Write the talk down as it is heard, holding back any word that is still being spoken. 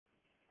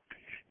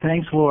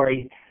Thanks,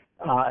 Lori.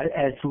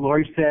 As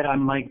Lori said,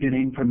 I'm Mike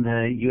Dinning from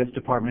the U.S.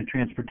 Department of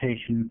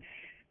Transportation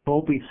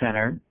Volpe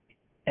Center,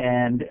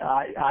 and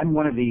I'm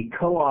one of the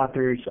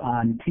co-authors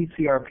on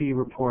TCRP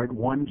Report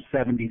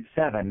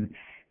 177,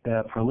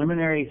 the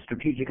Preliminary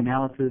Strategic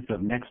Analysis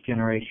of Next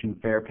Generation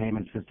Fare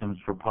Payment Systems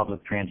for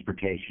Public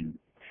Transportation.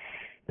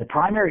 The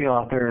primary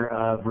author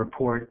of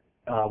Report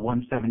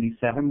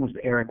 177 was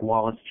Eric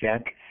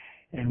Wallace-Check,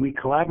 and we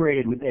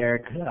collaborated with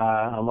Eric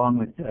along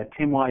with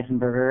Tim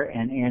Weisenberger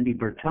and Andy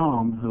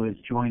Bertome, who has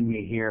joined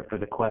me here for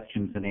the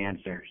questions and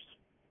answers.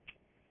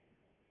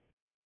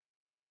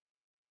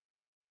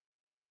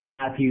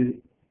 If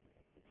you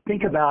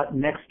think about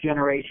next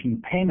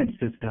generation payment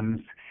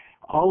systems,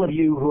 all of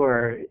you who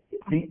are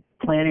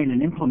planning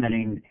and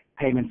implementing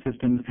payment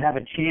systems have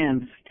a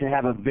chance to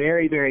have a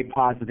very, very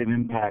positive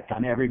impact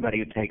on everybody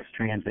who takes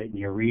transit in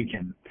your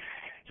region.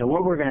 So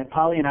what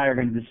Polly and I are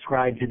going to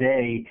describe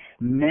today,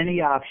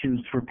 many options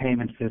for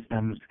payment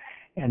systems,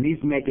 and these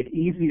make it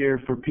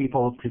easier for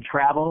people to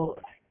travel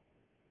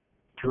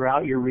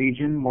throughout your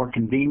region, more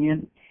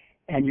convenient,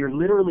 and you're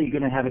literally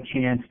going to have a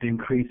chance to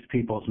increase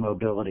people's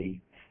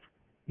mobility.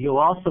 You'll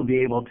also be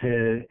able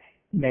to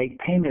make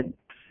payment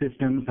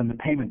systems and the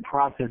payment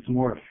process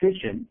more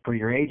efficient for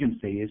your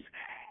agencies,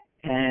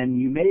 and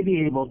you may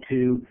be able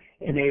to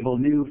enable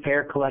new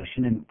fare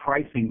collection and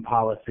pricing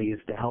policies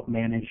to help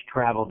manage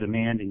travel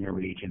demand in your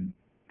region.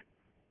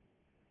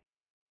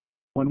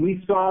 When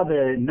we saw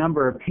the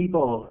number of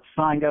people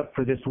signed up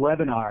for this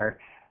webinar,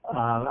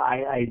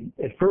 I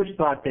at first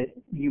thought that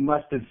you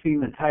must have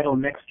seen the title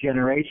Next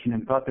Generation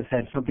and thought this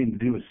had something to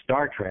do with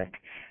Star Trek.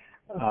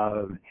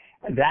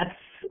 That's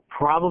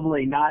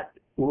probably not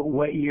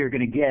what you're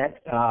going to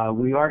get.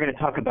 We are going to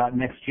talk about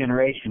next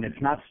generation.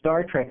 It's not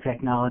Star Trek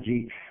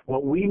technology.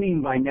 What we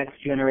mean by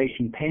next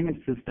generation payment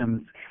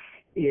systems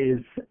is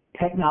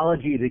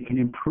technology that can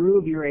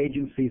improve your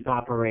agency's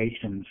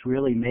operations,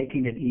 really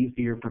making it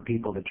easier for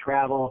people to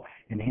travel,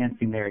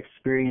 enhancing their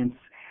experience.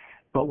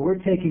 But we're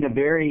taking a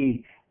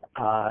very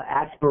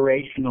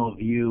aspirational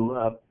view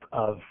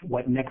of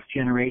what next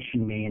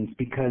generation means,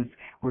 because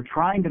we're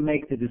trying to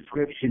make the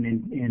description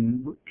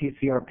in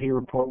TCRP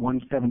Report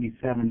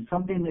 177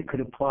 something that could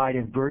apply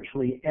to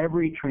virtually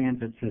every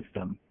transit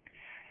system.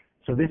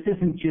 So this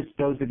isn't just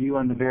those of you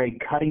on the very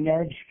cutting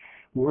edge.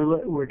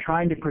 We're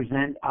trying to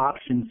present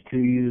options to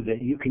you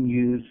that you can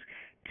use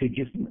to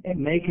just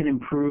make an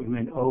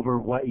improvement over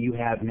what you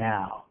have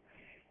now.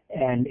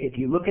 And if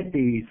you look at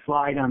the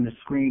slide on the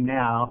screen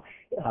now,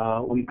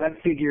 we've got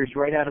figures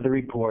right out of the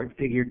report.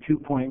 Figure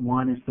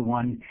 2.1 is the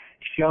one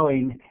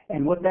showing,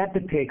 and what that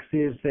depicts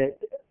is that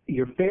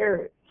your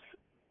fare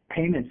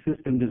payment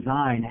system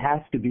design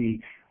has to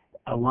be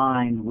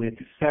aligned with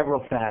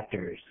several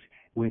factors,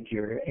 with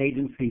your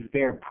agency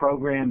fare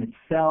program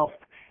itself,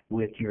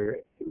 with your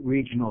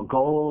regional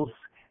goals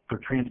for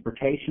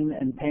transportation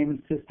and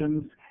payment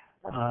systems,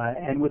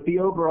 and with the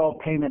overall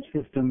payment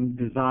system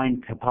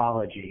design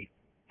topology.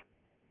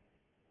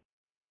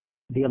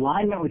 The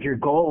alignment with your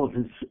goals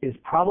is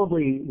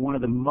probably one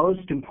of the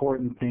most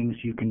important things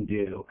you can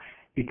do,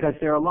 because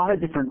there are a lot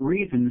of different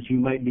reasons you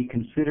might be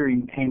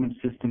considering payment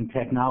system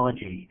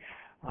technology.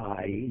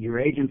 Your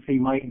agency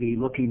might be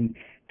looking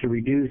to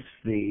reduce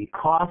the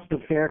cost of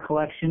fare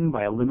collection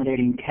by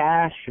eliminating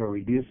cash or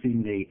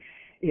reducing the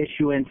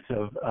issuance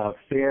of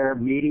fare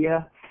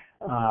media.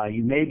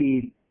 You may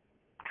be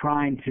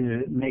trying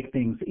to make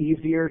things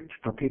easier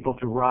for people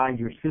to ride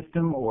your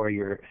system or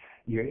your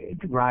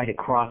ride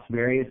across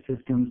various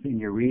systems in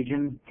your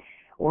region,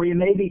 or you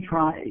may be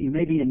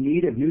in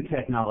need of new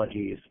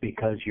technologies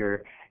because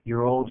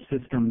your old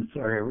systems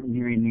are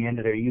nearing the end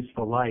of their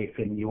useful life,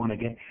 and you want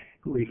to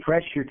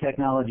refresh your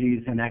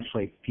technologies and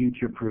actually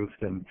future-proof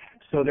them.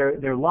 So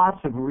there are lots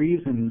of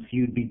reasons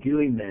you'd be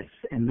doing this,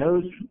 and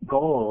those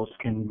goals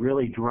can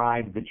really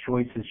drive the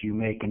choices you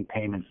make in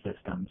payment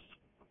systems.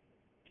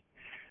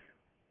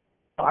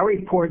 Our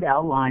report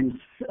outlines,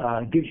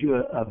 gives you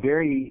a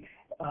very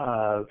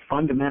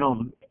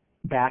fundamental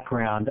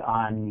background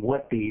on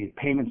what the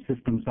payment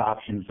systems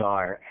options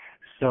are.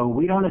 So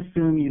we don't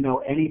assume you know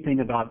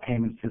anything about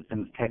payment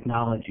systems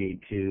technology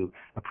to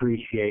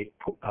appreciate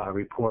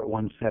Report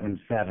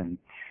 177.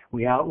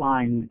 We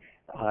outline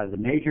the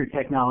major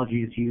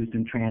technologies used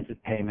in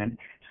transit payment,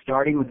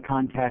 starting with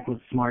contactless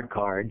smart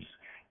cards,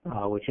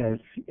 which,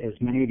 as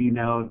many of you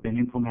know, have been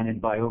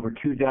implemented by over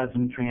 24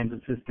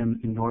 transit systems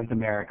in North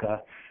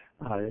America.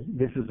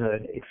 This is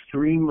an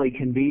extremely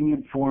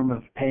convenient form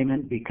of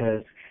payment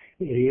because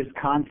it is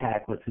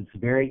contactless. It's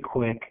very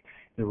quick.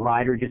 The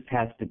rider just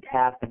has to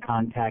tap the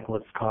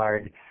contactless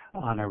card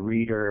on a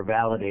reader or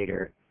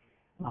validator.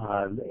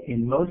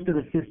 In most of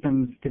the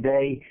systems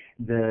today,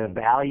 the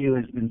value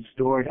has been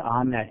stored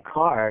on that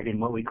card in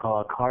what we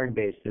call a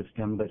card-based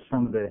system, but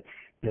some of the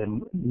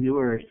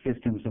newer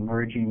systems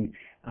emerging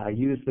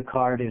use the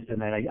card as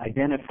an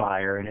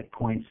identifier, and it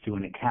points to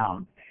an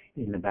account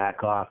in the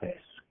back office.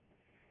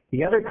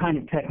 The other kind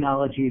of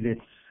technology that's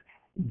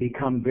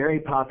become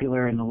very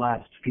popular in the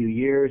last few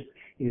years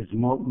is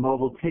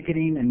mobile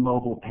ticketing and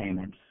mobile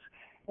payments.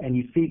 And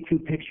you see two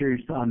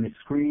pictures on the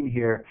screen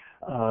here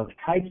of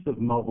types of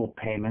mobile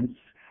payments,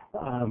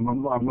 or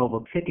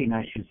mobile ticketing,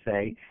 I should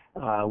say.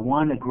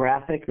 One, a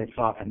graphic that's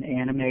often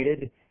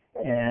animated,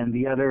 and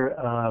the other,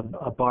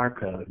 a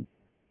barcode.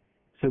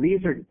 So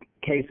these are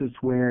cases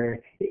where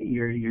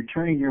you're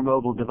turning your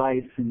mobile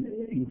device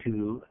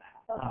into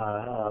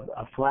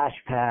a flash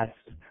pass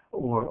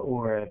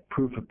or a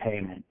proof of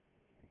payment.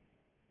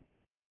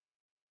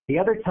 The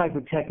other type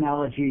of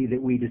technology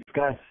that we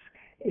discuss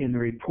in the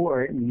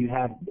report, and you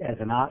have as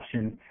an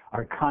option,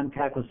 are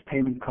contactless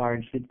payment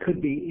cards that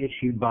could be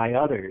issued by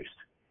others.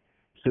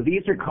 So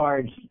these are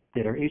cards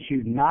that are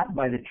issued not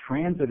by the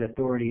transit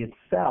authority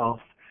itself,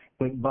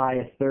 but by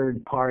a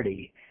third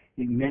party.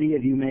 Many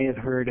of you may have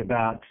heard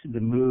about the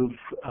move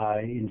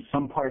in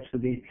some parts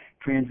of the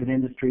transit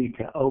industry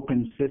to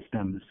open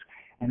systems.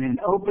 And an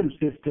open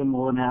system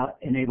will now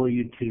enable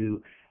you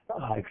to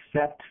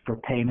accept for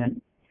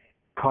payment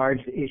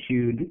cards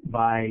issued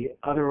by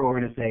other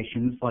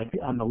organizations. Like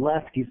on the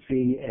left, you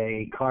see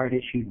a card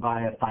issued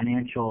by a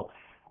financial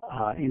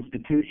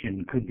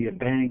institution. Could be a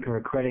bank or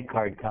a credit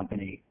card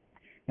company.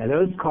 Now,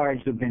 those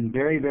cards have been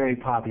very, very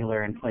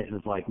popular in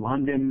places like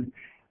London,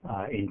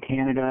 in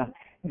Canada,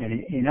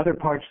 and in other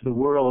parts of the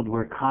world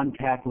where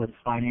contactless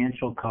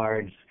financial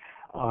cards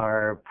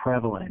are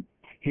prevalent.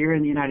 Here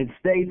in the United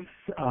States,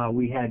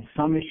 we had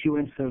some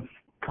issuance of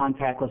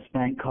contactless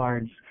bank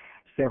cards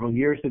several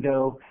years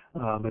ago,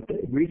 but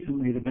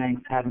recently the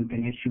banks haven't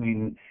been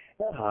issuing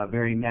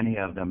very many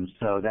of them,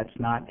 so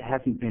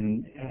hasn't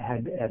been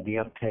had the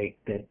uptake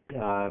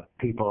that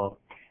people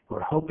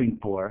were hoping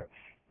for.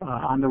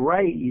 On the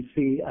right, you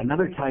see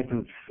another type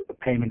of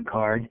payment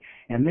card,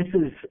 and this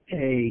is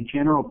a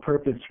general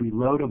purpose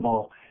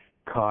reloadable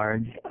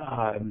card.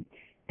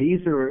 These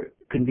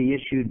can be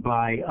issued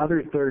by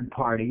other third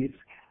parties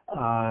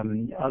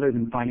other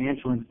than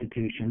financial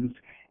institutions,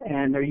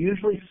 and they're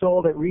usually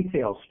sold at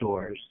retail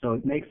stores, so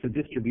it makes the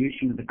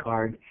distribution of the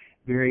card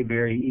very,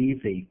 very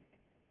easy.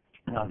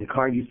 The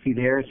card you see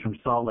there is from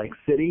Salt Lake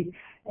City,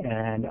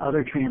 and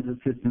other transit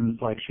systems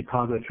like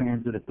Chicago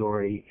Transit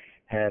Authority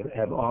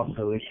have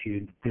also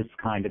issued this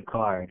kind of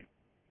card.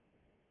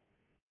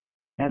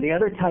 Now, the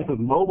other type of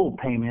mobile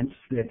payments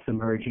that's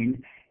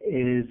emerging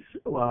is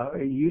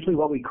usually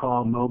what we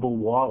call mobile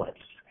wallets.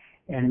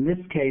 And in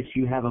this case,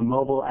 you have a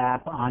mobile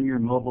app on your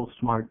mobile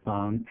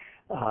smartphone.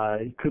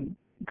 It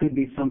could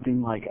be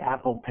something like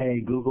Apple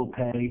Pay, Google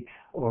Pay,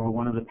 or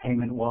one of the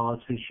payment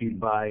wallets issued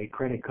by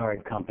credit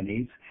card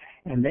companies.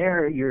 And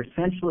there, you're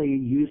essentially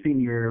using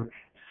your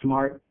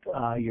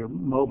your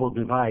mobile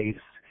device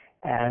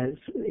as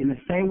in the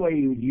same way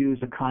you would use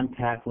a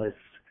contactless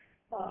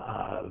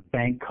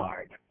bank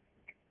card.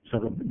 So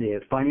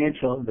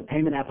the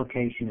payment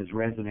application is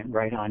resident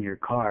right on your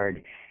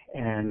card,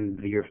 and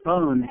your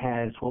phone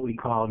has what we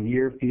call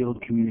near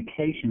field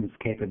communications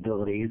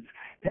capabilities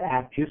to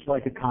act just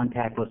like a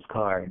contactless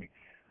card.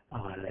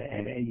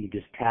 And you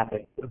just tap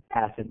it,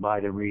 pass it by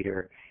the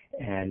reader,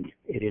 and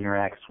it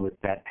interacts with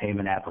that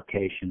payment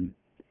application.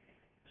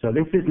 So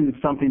this isn't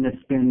something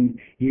that's been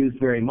used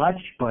very much,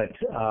 but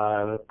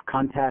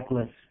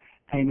contactless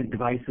payment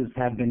devices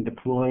have been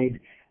deployed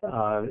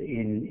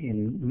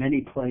in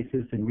many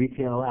places, in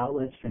retail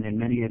outlets, and in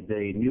many of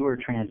the newer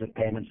transit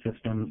payment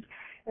systems,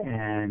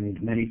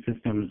 and many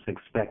systems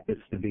expect this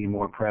to be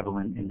more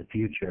prevalent in the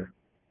future.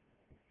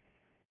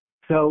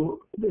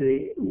 So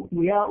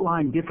we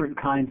outline different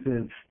kinds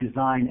of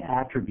design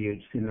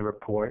attributes in the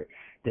report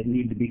that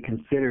need to be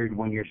considered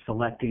when you're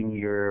selecting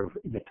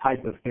the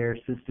type of fare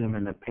system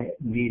and the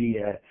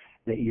media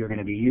that you're going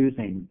to be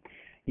using.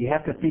 You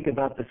have to think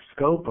about the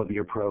scope of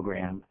your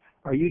program.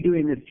 Are you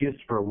doing this just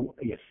for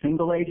a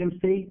single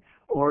agency,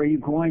 or are you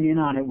going in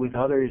on it with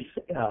others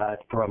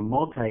for a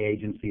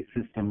multi-agency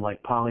system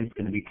like Polly's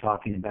going to be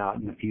talking about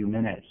in a few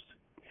minutes?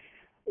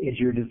 Is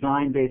your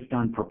design based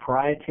on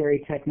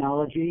proprietary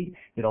technology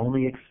that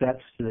only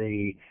accepts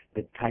the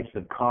types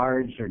of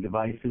cards or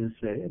devices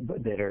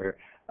that are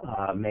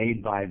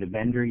made by the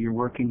vendor you're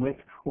working with,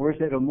 or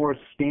is it a more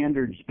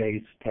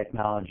standards-based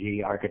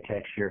technology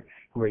architecture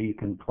where you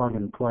can plug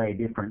and play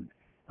different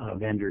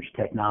vendors'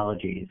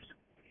 technologies?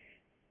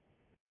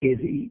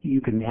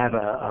 You can have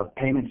a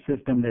payment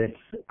system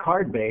that's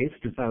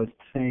card-based, as I was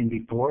saying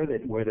before,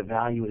 where the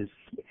value is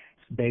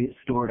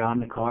stored on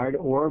the card,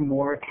 or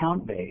more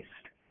account-based.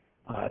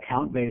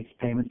 Account-based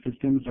payment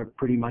systems are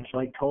pretty much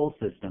like toll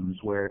systems,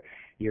 where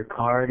your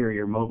card or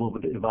your mobile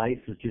device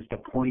is just a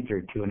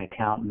pointer to an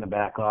account in the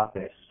back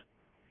office.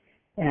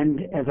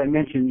 And as I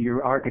mentioned,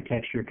 your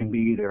architecture can be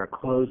either a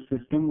closed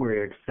system where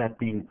you're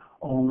accepting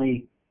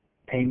only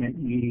payment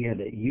media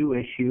that you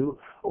issue,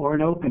 or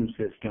an open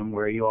system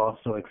where you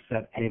also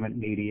accept payment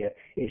media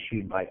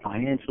issued by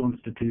financial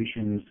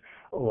institutions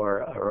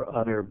or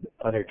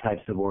other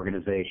types of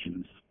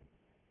organizations.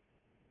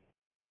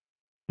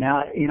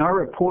 Now, in our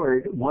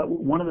report,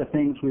 one of the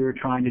things we were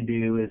trying to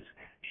do is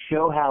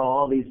show how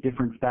all these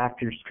different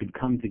factors could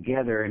come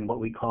together in what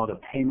we called a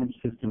payment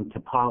system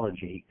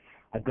topology.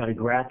 I've got a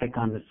graphic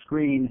on the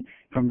screen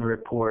from the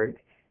report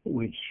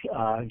which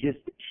just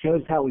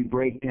shows how we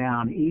break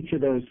down each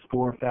of those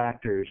 4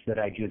 factors that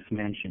I just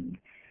mentioned.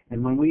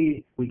 And when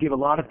we give a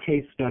lot of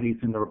case studies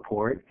in the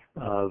report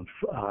of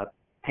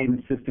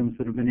payment systems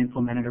that have been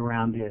implemented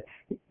around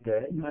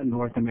the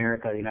North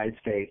America, the United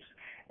States,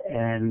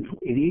 and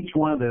in each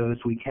one of those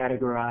we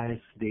categorize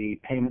the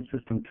payment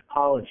system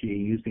topology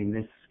using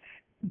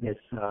this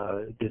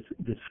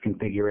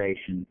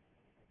configuration.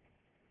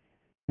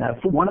 Now,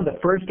 one of the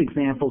first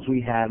examples we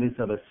have is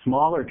of a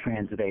smaller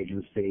transit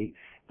agency,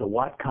 the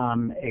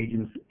Whatcom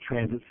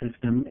Transit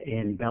System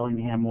in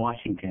Bellingham,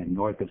 Washington,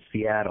 north of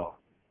Seattle.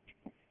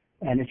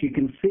 And as you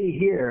can see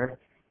here,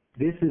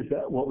 this is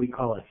what we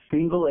call a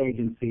single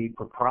agency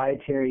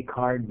proprietary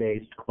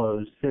card-based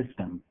closed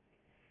system.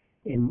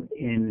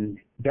 In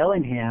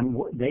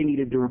Bellingham, they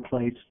needed to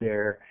replace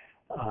their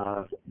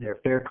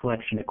fare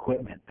collection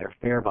equipment, their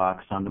fare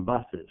box on the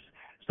buses.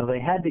 So they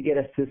had to get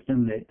a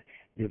system that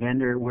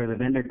where the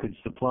vendor could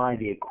supply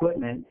the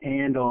equipment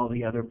and all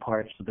the other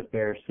parts of the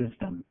fare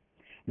system.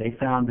 They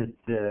found that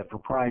the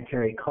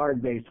proprietary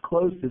card-based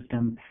closed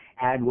system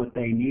had what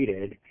they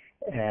needed,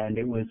 and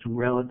it was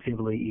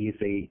relatively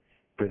easy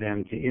for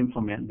them to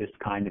implement this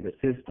kind of a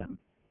system.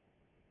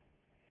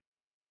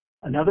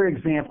 Another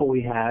example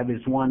we have is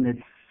one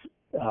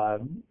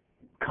that's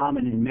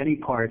common in many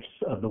parts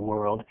of the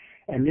world,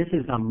 and this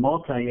is a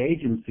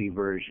multi-agency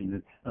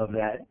version of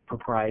that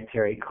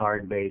proprietary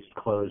card-based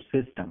closed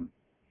system.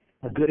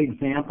 A good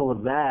example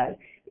of that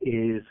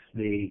is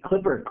the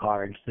Clipper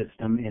card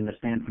system in the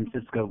San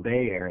Francisco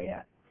Bay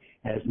Area.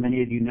 As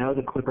many of you know,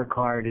 the Clipper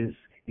card is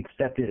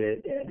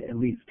accepted at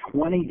least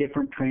 20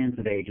 different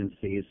transit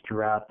agencies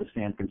throughout the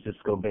San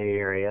Francisco Bay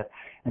Area,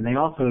 and they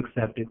also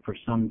accept it for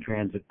some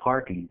transit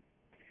parking.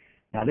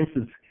 Now this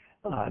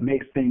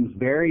makes things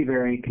very,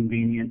 very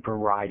convenient for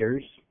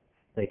riders.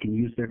 They can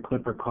use their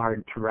Clipper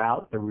card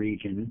throughout the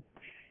region.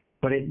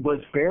 But it was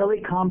fairly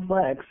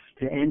complex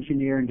to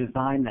engineer and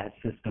design that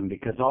system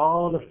because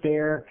all the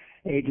fare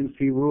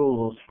agency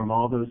rules from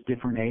all those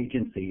different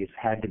agencies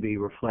had to be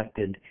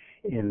reflected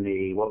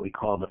in what we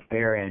call the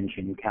fare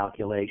engine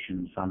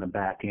calculations on the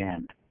back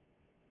end.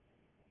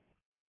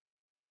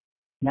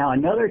 Now,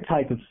 another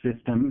type of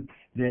system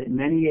that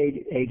many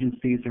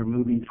agencies are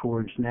moving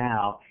towards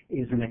now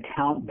is an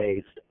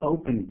account-based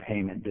open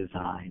payment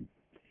design.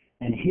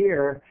 And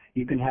here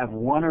you can have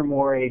one or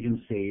more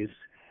agencies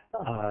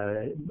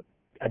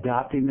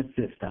adopting the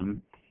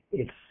system.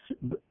 It's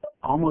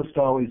almost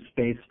always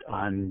based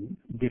on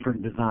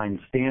different design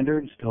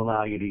standards to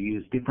allow you to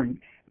use different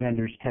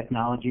vendors'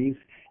 technologies,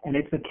 and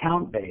it's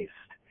account-based.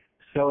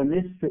 So in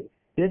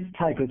this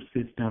type of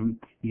system,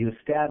 you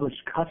establish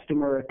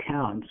customer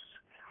accounts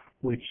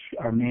which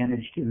are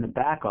managed in the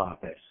back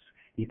office.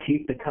 You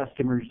keep the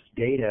customer's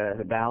data,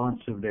 the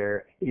balance of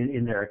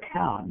in their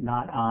account,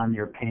 not on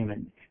your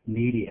payment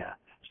media.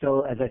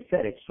 So as I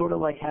said, it's sort of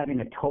like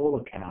having a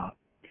toll account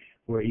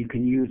where you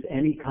can use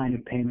any kind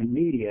of payment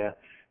media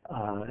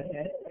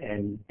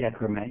and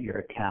decrement your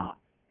account.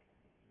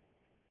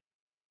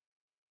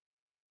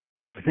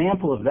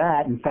 Example of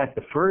that, in fact,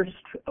 the first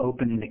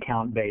open and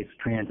account-based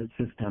transit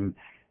system,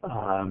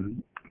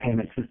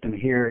 payment system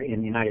here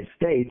in the United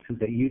States is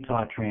at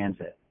Utah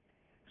Transit.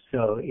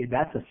 So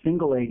that's a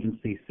single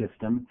agency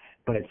system,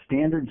 but it's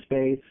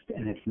standards-based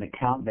and it's an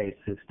account-based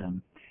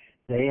system.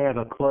 They have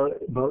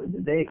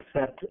they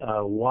accept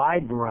a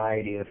wide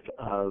variety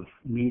of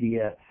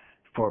media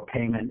for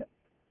payment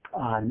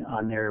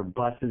on their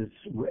buses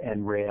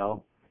and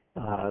rail,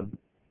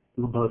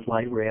 both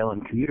light rail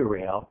and commuter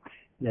rail.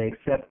 They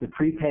accept the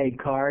prepaid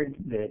card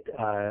that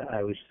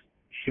I was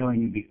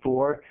showing you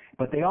before,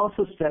 but they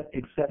also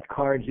accept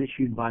cards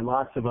issued by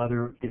lots of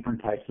other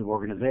different types of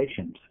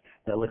organizations.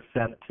 They'll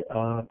accept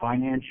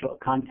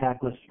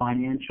contactless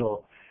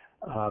financial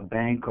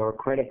bank or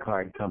credit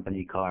card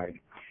company card.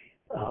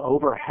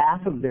 Over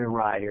half of their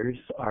riders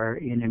are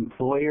in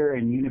employer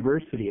and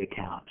university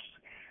accounts.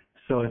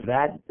 So if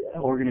that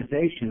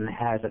organization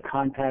has a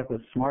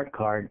contactless smart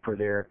card for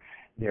their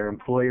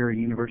employer or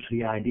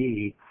university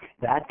ID,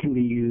 that can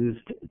be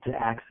used to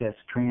access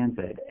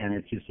transit, and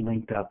it's just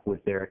linked up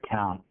with their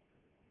account.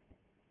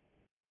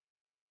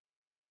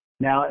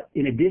 Now,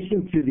 in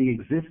addition to the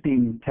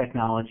existing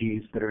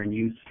technologies that are in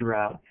use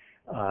throughout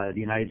the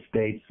United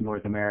States,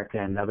 North America,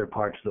 and other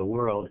parts of the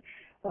world,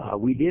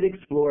 we did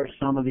explore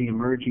some of the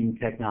emerging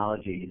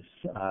technologies.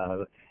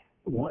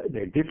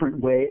 There are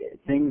different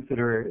things that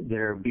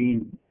are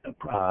being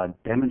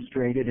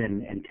demonstrated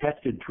and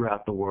tested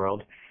throughout the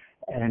world.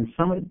 And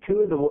two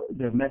of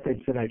the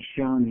methods that I've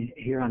shown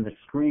here on the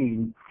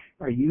screen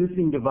are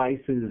using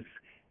devices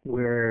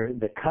where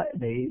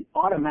they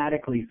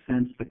automatically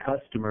sense the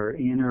customer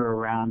in or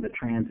around the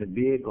transit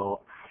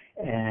vehicle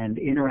and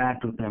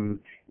interact with them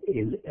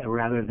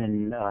rather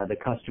than the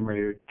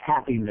customer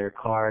tapping their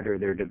card or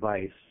their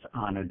device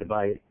on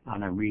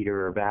a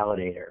reader or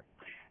validator.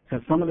 So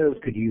some of those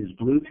could use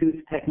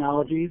Bluetooth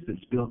technologies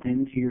that's built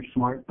into your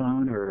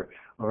smartphone or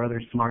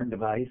other smart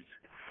device,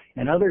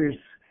 and others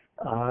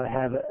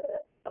have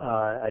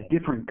a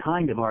different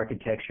kind of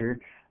architecture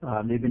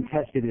They've been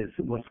tested as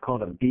what's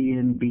called a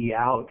be-in,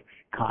 be-out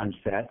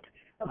concept,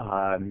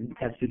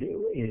 tested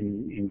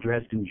in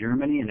Dresden,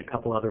 Germany, and a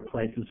couple other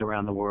places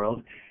around the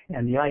world.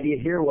 And the idea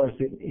here was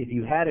that if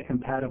you had a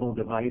compatible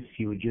device,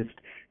 you would just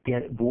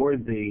get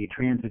aboard the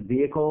transit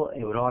vehicle.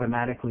 It would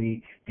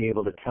automatically be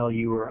able to tell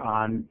you were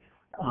on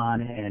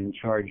and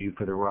charge you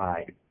for the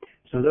ride.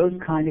 So those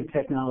kind of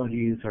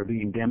technologies are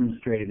being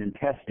demonstrated in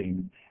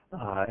testing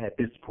at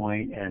this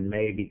point and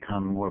may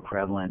become more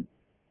prevalent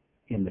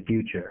in the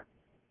future.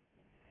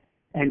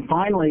 And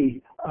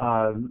finally,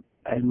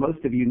 and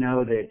most of you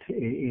know that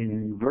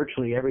in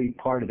virtually every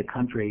part of the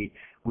country,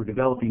 we're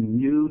developing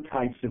new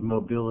types of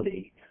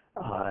mobility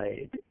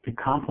to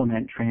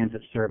complement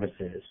transit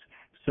services.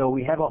 So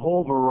we have a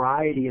whole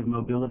variety of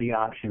mobility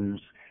options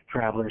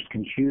travelers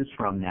can choose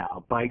from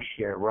now: bike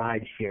share,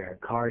 ride share,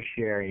 car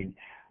sharing,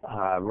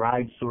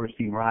 ride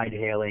sourcing, ride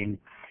hailing,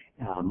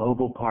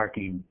 mobile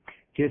parking.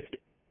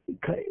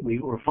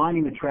 We're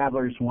finding that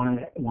travelers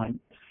want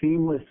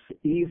seamless,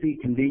 easy,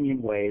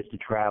 convenient ways to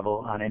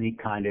travel on any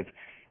kind of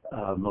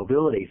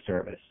mobility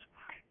service.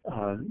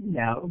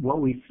 Now,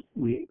 what we,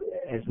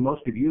 as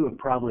most of you have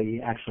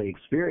probably actually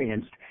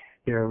experienced,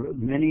 there are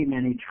many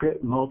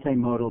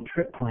multimodal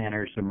trip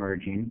planners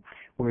emerging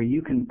where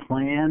you can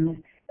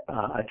plan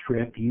a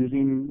trip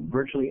using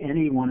virtually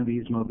any one of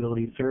these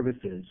mobility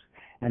services.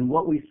 And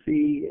what we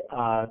see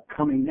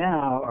coming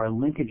now are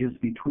linkages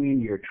between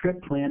your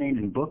trip planning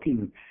and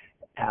booking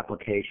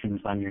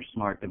applications on your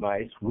smart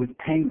device with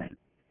payment.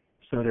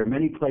 So there are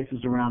many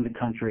places around the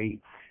country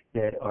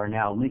that are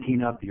now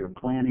linking up your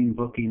planning,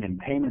 booking, and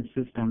payment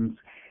systems,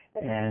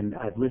 and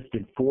I've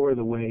listed 4 of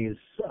the ways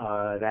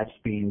that's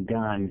being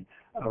done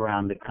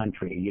around the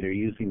country, either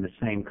using the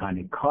same kind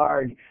of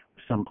card.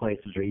 Some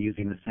places are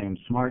using the same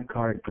smart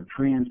card for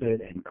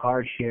transit and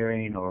car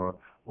sharing or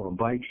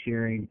bike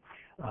sharing.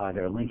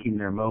 They're linking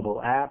their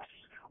mobile apps,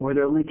 or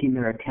they're linking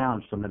their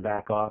accounts on the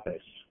back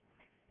office.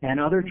 And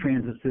other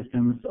transit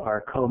systems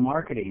are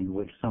co-marketing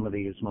with some of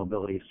these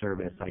mobility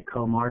services, like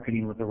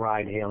co-marketing with the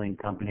ride-hailing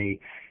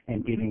company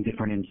and giving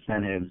different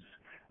incentives,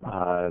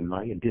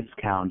 like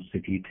discounts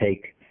if you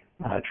take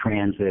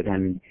transit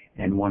and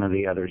one of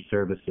the other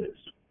services.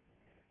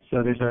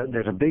 So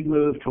there's a big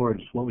move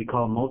towards what we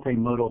call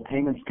multimodal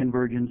payments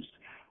convergence.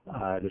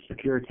 The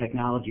Secure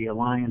Technology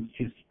Alliance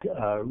just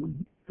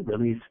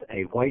released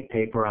a white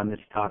paper on this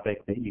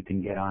topic that you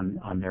can get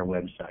on their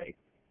website.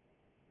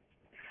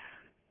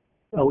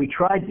 We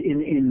tried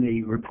in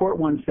the report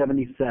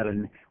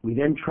 177, we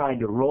then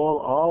tried to roll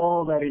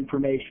all that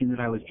information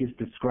that I was just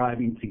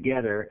describing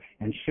together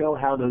and show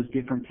how those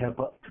different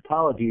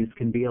topologies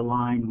can be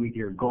aligned with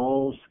your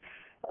goals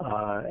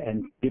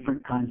and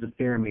different kinds of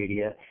fare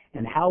media,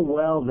 and how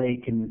well they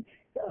can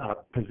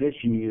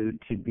position you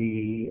to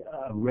be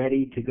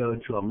ready to go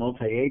to a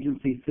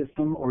multi-agency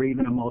system or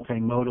even a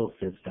multimodal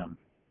system.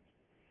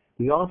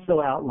 We also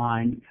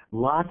outlined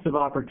lots of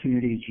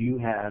opportunities you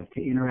have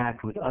to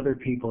interact with other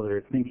people that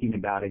are thinking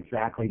about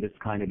exactly this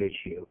kind of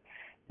issue.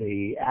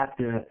 The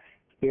APTA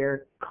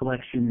Fare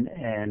Collection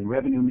and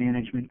Revenue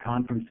Management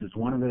Conference is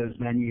one of those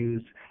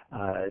venues.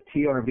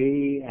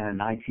 TRV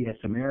and ITS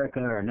America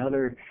are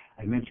another.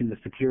 I mentioned the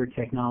Secure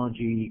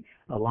Technology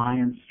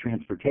Alliance.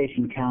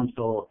 Transportation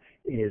Council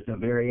is a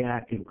very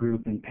active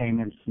group in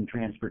payments and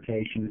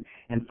transportation.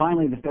 And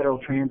finally, the Federal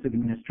Transit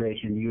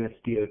Administration,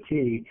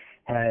 USDOT,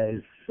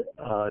 has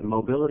a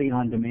Mobility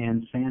on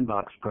Demand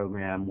Sandbox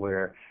program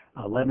where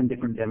 11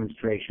 different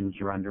demonstrations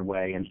are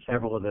underway, and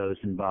several of those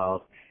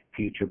involve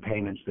future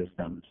payment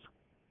systems.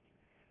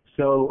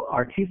 So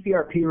our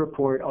TCRP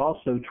report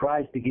also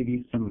tries to give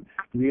you some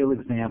real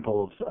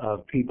examples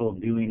of people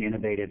doing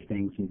innovative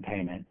things in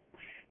payment.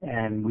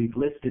 And we've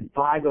listed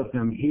 5 of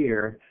them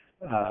here.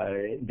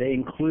 They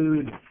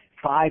include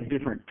 5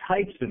 different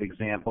types of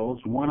examples: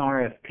 1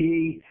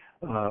 RFP,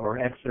 or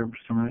excerpts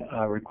from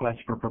a request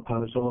for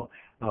proposal,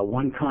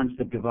 1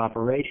 concept of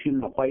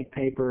operation, a white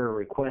paper, a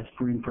request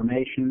for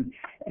information,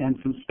 and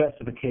some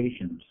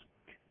specifications.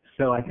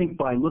 So I think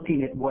by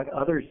looking at what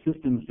other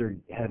systems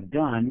have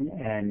done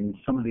and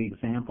some of the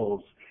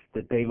examples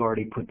that they've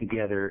already put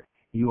together,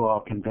 you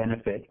all can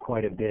benefit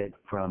quite a bit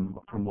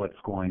from what's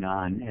going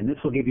on. And this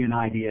will give you an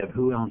idea of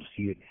who else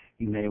you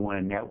may want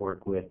to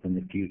network with in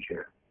the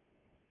future.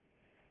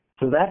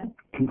 So that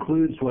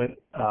concludes what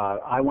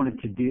I wanted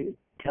to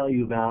tell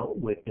you about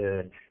with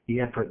the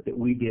effort that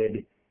we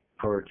did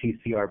for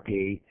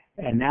TCRP.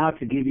 And now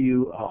to give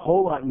you a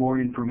whole lot more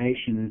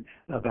information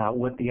about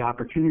what the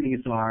opportunities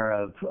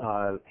are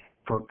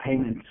for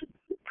payment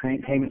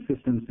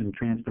systems in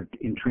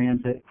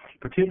transit,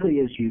 particularly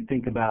as you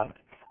think about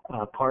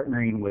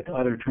partnering with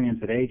other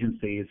transit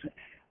agencies.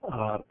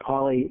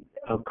 Polly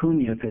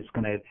Okunieff is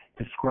going to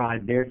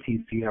describe their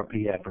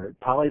TCRP effort.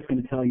 Polly's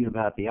going to tell you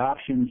about the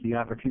options, the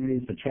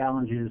opportunities, the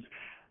challenges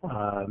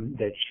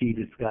that she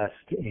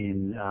discussed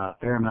in a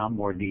fair amount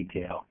more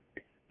detail.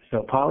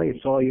 So Polly,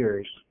 it's all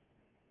yours.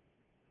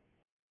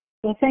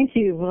 Well, thank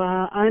you.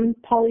 I'm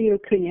Polly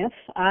Okunieff.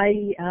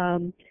 I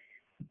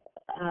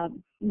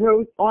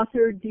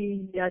authored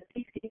the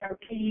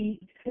TCRP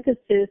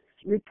synthesis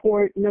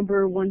report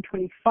number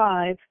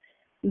 125.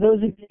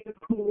 Those of you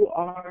who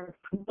are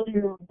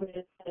familiar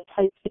with the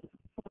types of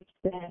reports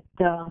that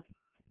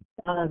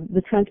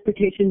the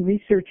Transportation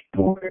Research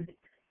Board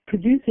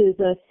produces,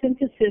 a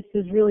synthesis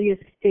is really a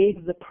state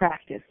of the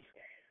practice.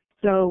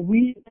 So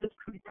we just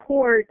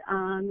report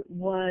on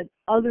what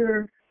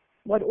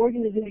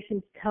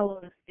organizations tell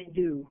us they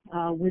do,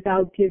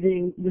 without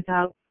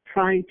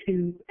trying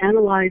to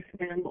analyze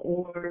them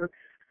or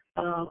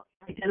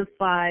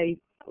identify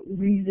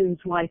reasons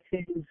why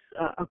things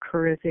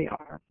occur as they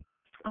are.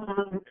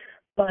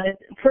 But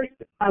first,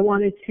 I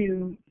wanted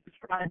to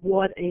describe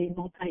what a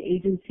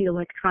multi-agency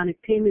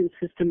electronic payment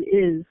system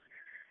is.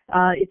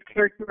 It's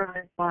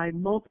characterized by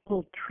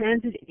multiple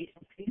transit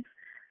agencies.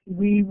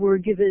 We were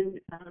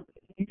given,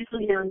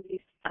 usually on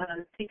these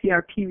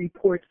TCRP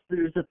reports,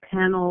 there's a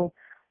panel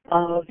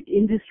of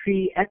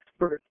industry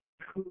experts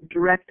who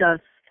direct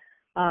us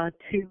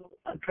to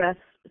address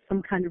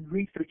some kind of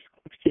research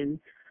question.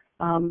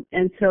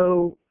 And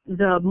so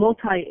the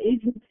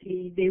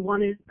multi-agency, they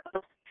wanted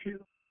us to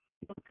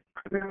look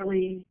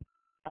primarily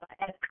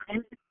at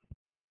transit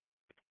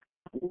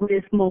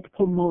with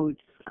multiple modes.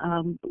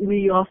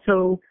 We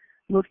also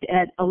looked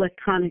at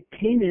electronic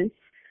payments.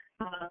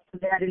 So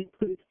that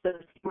includes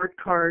the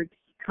smartcards,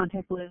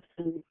 contactless,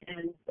 and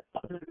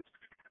others,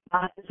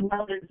 as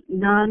well as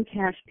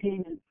non-cash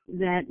payments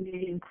that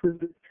may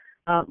include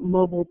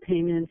mobile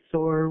payments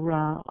or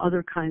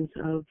other kinds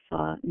of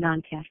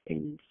non-cash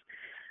payments.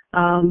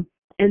 And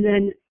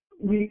then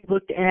we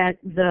looked at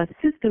the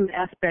system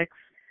aspects,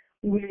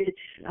 which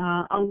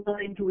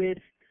aligned with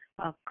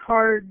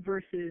card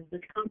versus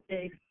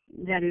account-based,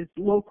 that is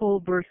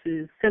local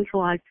versus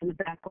centralized in the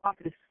back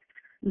office,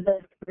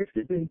 the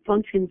services and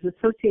functions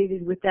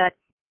associated with that,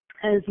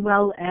 as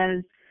well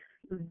as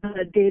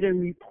the data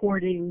and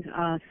reporting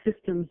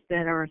systems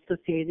that are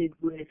associated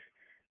with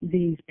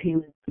these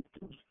payment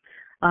systems.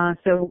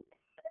 So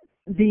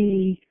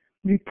the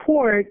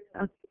report,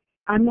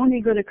 I'm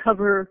only going to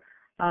cover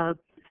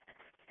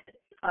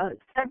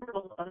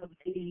several of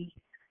the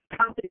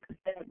topics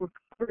that were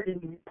covered in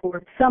the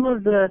report. Some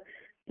of the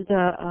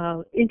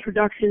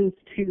introductions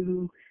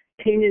to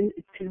payment,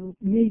 to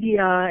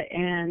media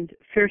and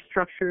fare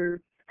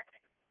structure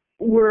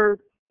were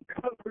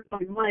covered by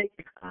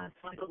Mike.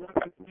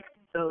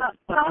 So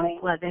I'm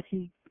glad that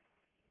he,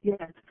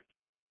 yes.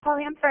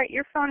 Polly, I'm sorry,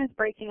 your phone is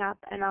breaking up,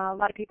 and a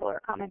lot of people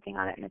are commenting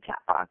on it in the chat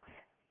box.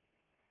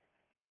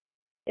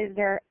 Is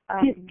there?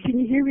 Can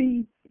you hear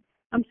me?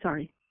 I'm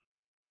sorry.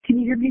 Can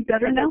you hear me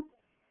better now?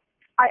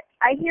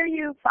 I hear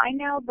you fine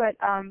now, but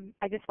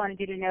I just wanted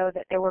you to know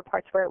that there were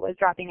parts where it was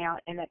dropping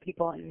out, and that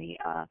people in the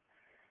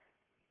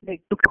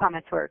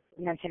comments were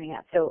mentioning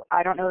that. So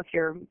I don't know if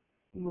you're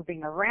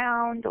moving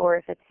around or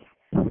if it's.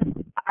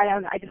 I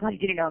don't. I just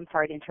wanted you to know. I'm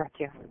sorry to interrupt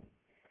you.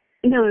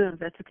 No,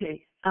 that's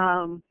okay.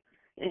 And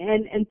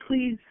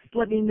please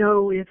let me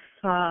know if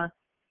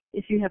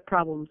you have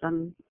problems.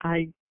 I'm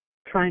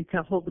trying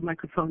to hold the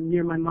microphone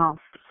near my mouth,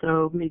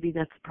 so maybe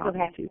that's a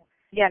problem too.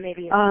 Yeah,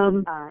 maybe.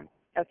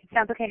 Okay,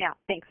 sounds okay now.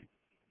 Thanks.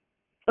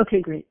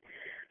 Okay, great.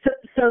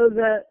 So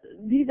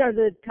these are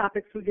the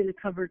topics we're going to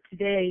cover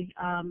today.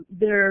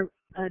 They're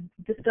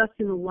discussed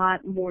in a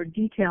lot more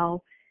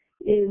detail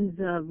in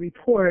the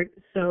report,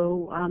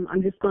 so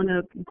I'm just going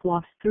to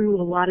gloss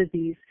through a lot of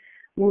these.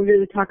 We're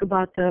going to talk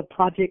about the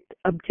project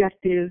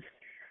objectives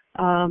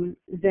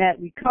that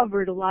we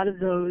covered. A lot of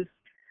those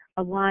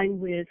align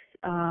with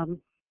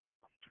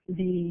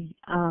the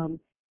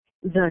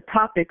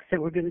topics that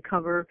we're going to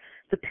cover.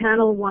 The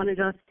panel wanted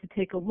us to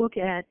take a look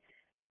at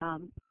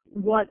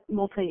what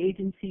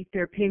multi-agency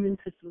fair payment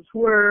systems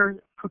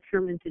were,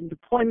 procurement and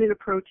deployment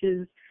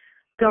approaches,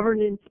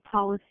 governance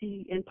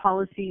policy and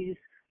policies,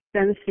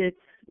 benefits,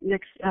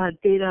 next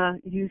data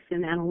use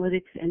and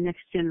analytics, and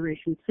next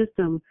generation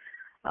system.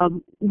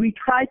 We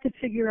tried to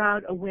figure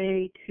out a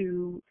way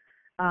to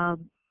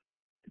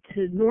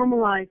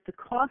normalize the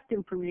cost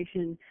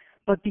information,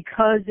 but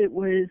because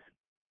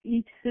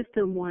each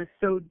system was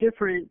so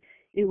different,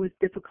 it was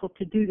difficult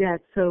to do that,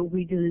 so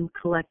we didn't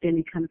collect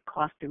any kind of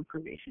cost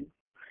information.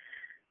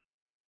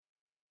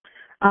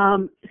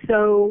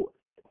 So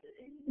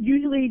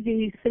usually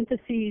these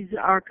syntheses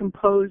are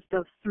composed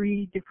of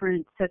 3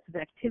 different sets of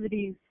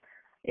activities: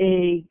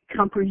 a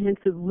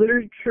comprehensive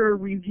literature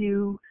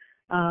review,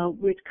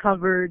 which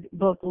covered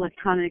both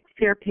electronic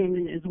fare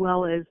payment as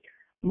well as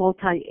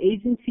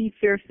multi-agency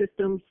fare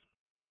systems.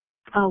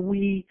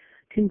 We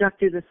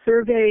conducted a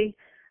survey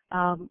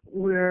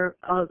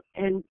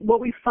and what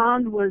we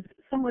found was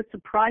somewhat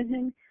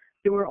surprising.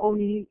 There were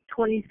only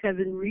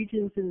 27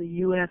 regions in the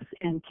U.S.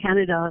 and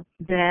Canada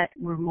that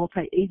were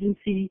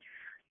multi-agency.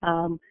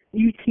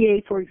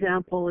 UTA, for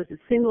example, is a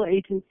single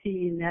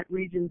agency. In that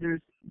region,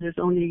 there's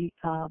only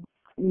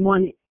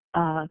one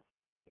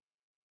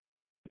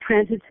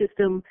transit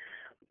system.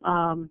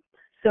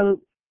 So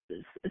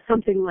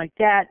something like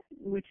that,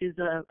 which is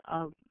a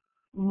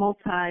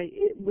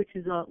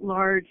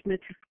large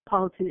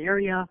metropolitan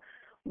area,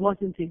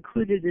 wasn't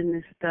included in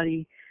this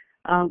study.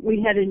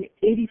 We had an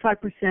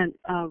 85%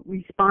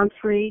 response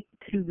rate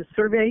to the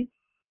survey,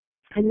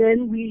 and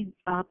then we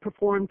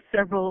performed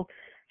several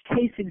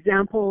case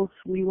examples.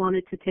 We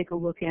wanted to take a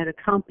look at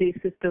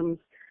account-based systems.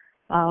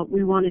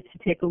 We wanted to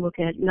take a look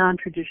at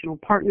non-traditional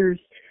partners.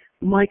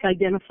 Mike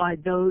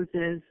identified those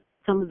as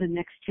some of the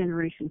next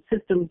generation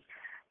systems,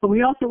 but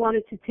we also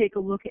wanted to take a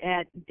look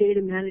at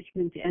data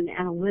management and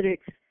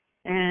analytics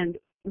and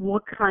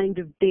what kind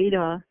of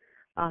data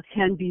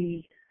can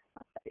be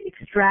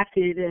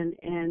extracted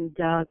and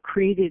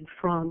created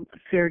from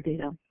FAIR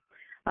data.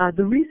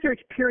 The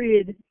research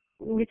period,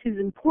 which is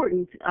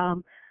important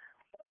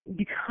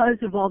because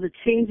of all the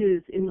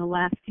changes in the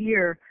last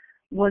year,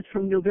 was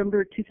from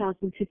November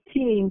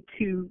 2015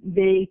 to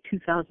May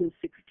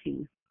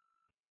 2016.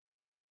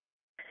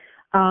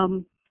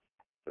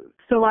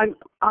 So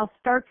I'll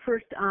start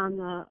first on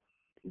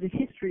the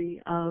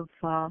history of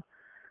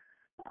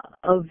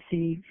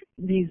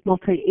these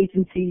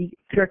multi-agency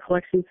fair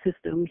collection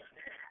systems.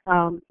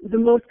 The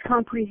most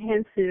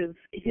comprehensive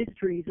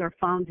histories are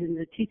found in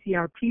the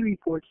TCRP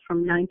reports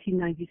from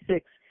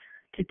 1996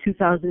 to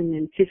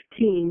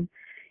 2015.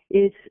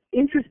 It's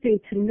interesting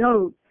to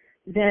note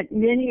that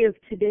many of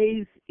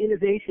today's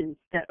innovations,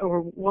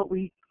 or what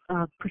we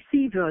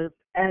perceive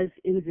as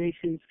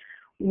innovations,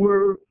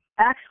 were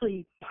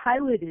actually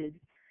piloted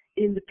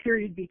in the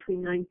period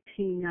between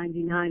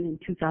 1999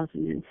 and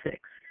 2006.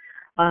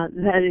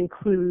 That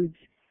includes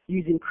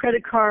using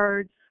credit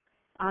cards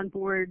on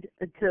board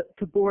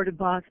to board a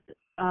bus.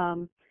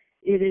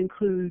 It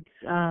includes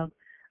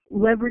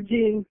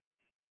leveraging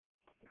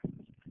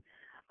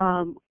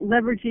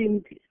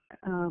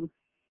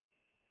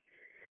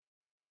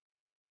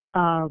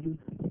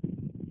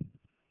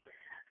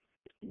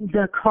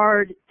the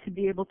card to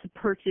be able to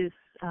purchase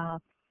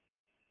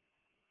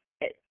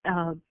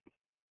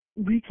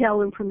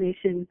retail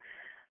information,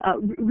 at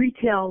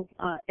retail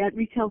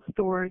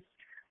stores,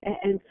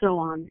 and so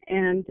on.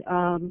 And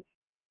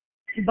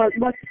but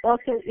what's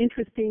also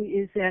interesting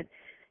is that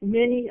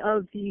many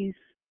of these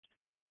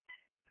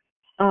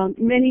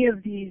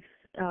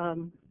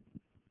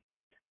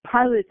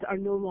pilots are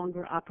no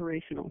longer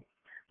operational.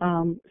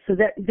 So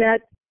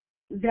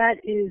that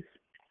is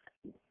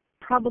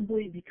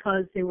probably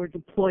because they were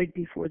deployed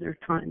before their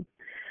time.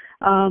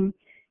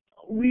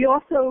 We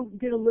also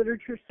did a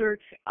literature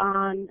search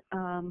on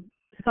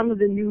some of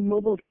the new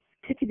mobile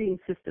ticketing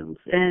systems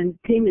and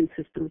payment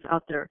systems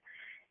out there.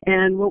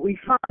 And what we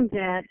found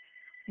that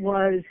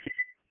was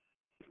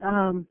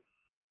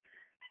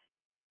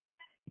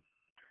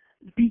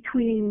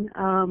between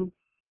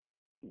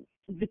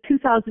the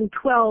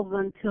 2012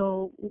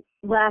 until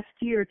last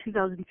year,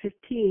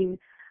 2015,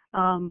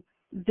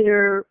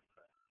 there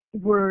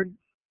were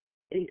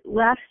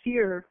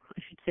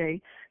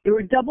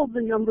double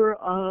the number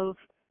of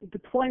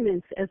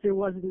deployments as there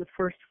was in the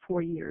first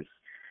 4 years.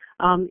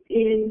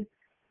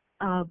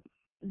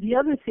 The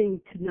other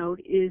thing to note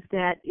is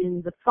that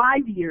in the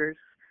 5 years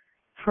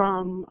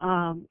from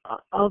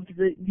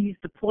these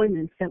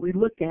deployments that we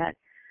looked at,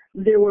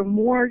 there were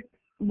more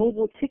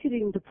mobile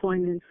ticketing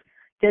deployments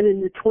than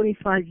in the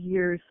 25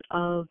 years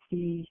of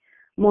the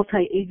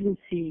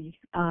multi-agency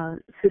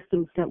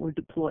systems that were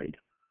deployed.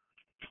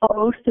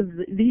 Most of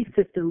these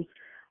systems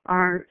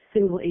are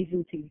single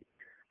agency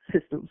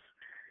systems.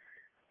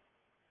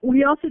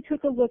 We also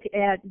took a look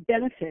at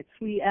benefits.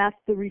 We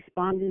asked the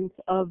respondents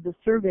of the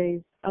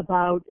surveys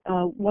about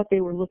what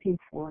they were looking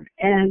for.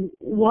 And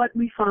what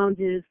we found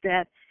is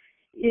that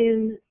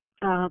in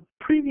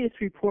previous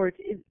reports,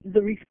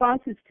 the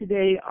responses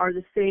today are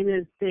the same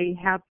as they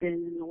have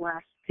been in the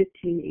last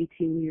 15,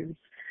 18 years.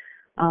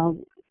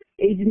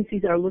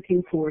 Agencies are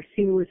looking for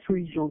seamless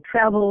regional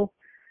travel,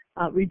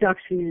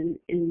 reduction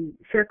in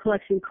fare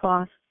collection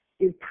costs,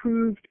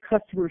 improved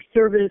customer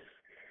service,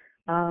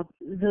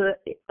 the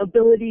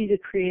ability to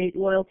create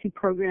loyalty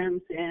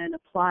programs and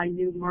apply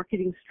new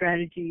marketing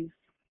strategies,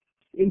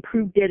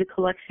 improved data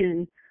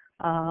collection,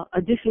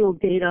 additional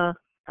data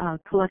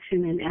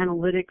collection and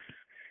analytics,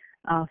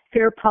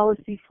 fair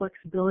policy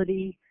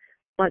flexibility.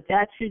 But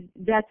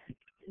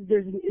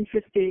there's an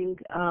interesting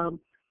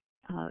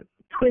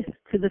twist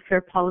to the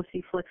fair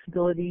policy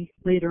flexibility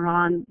later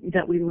on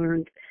that we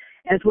learned,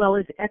 as well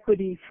as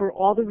equity for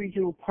all the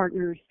regional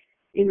partners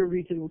in a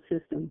regional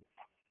system.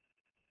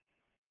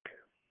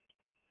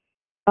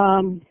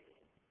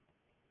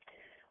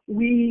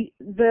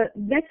 The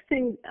next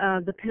thing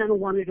the panel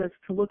wanted us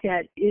to look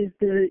at is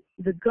the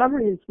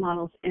governance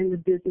models and the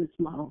business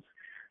models.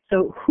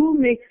 So who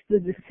makes the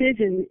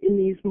decision in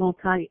these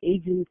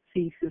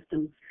multi-agency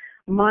systems?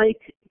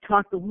 Mike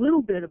talked a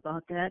little bit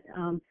about that.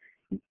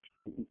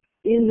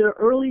 In the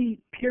early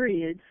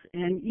periods,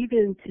 and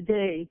even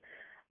today,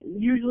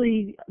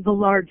 usually the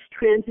large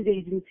transit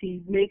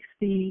agency makes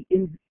the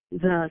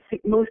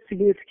most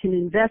significant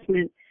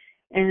investment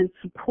and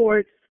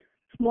supports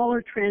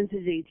smaller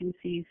transit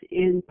agencies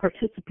in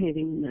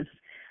participating in this.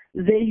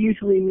 They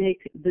usually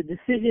make the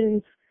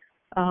decisions,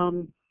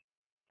 and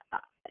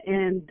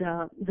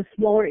the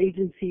smaller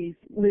agencies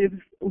live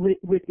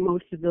with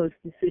most of those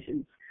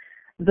decisions.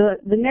 The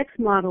next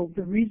model,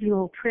 the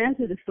Regional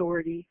Transit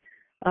Authority,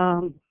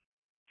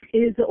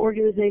 is the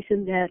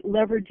organization that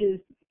leverages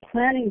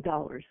planning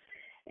dollars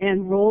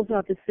and rolls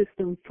out the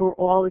system for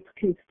all its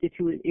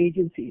constituent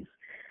agencies.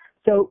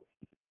 So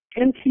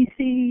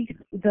MTC,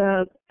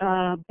 the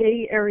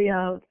Bay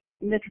Area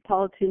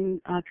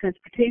Metropolitan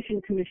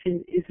Transportation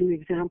Commission, is an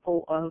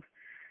example of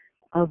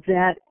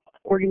that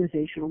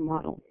organizational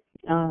model,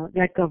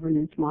 that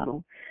governance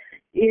model.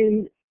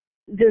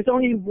 There's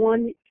only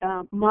one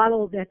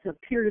model that's a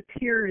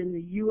peer-to-peer in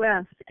the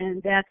U.S.,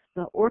 and that's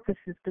the ORCA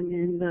system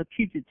in the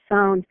Puget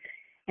Sound.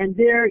 And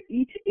there,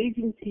 each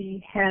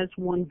agency has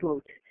one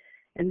vote,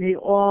 and they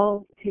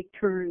all take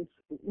turns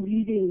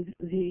leading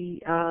the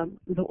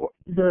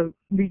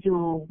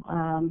regional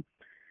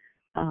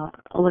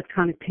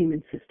electronic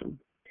payment system.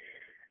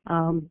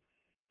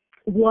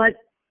 What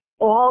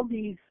all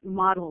the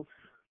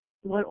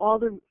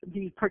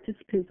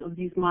participants of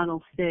these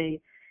models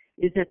say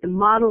is that the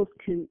models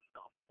can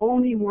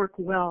only work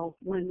well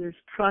when there's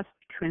trust,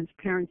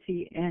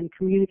 transparency, and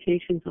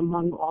communications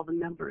among all the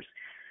members.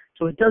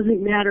 So it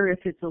doesn't matter if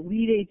it's a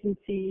lead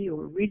agency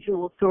or a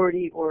regional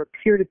authority or a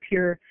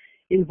peer-to-peer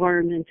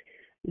environment.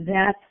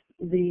 That's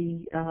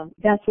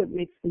what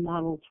makes the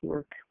models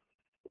work.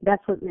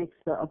 That's what makes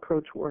the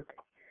approach work.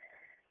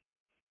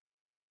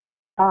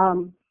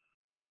 In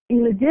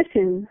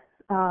addition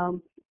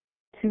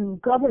to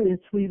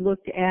governance, we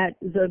looked at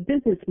the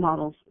business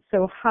models.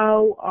 So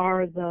how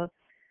are the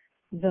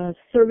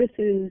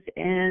services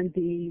and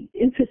the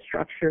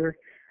infrastructure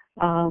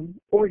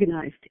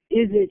organized?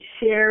 Is it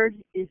shared?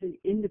 Is it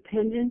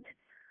independent?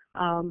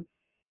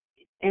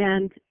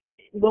 And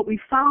what we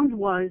found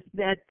was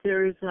that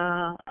there's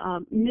a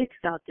mix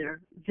out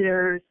there.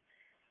 There's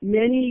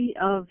many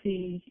of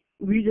the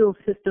regional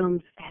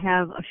systems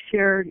have a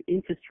shared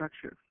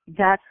infrastructure.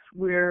 That's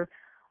where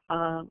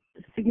a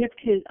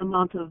significant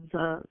amount of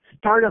the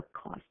startup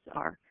costs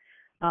are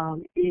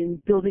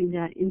in building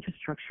that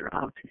infrastructure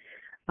out.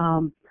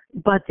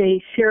 But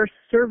they share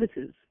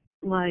services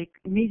like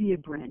media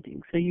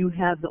branding. So you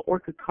have the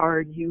ORCA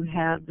card, you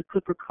have the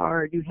Clipper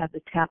card, you have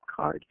the TAP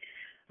card.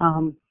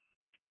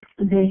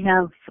 They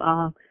have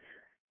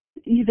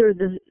either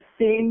the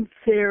same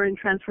fare and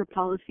transfer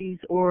policies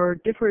or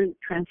different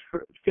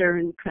fare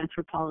and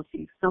transfer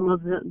policies. Some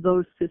of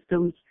those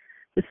systems,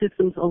 the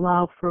systems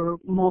allow for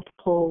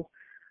multiple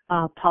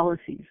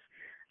policies.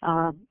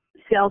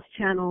 Sales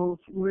channels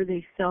where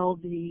they sell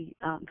the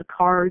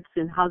cards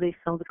and how they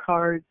sell the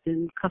cards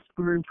and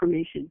customer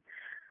information.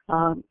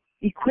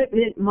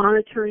 Equipment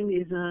monitoring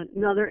is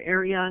another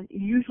area.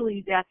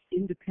 Usually that's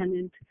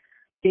independent.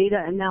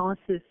 Data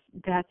analysis,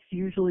 that's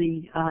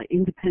usually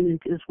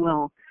independent as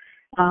well.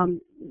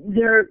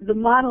 The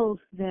models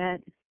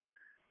that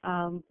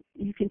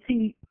you can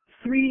see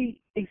three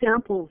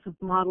examples of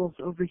models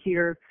over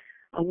here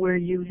where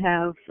you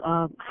have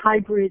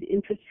hybrid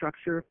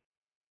infrastructure.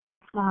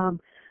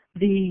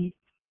 The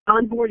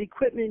onboard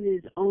equipment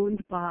is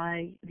owned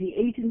by the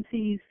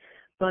agencies,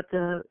 but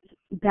the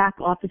back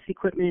office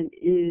equipment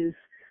is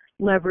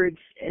leveraged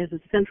as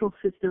a central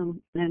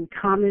system and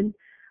common.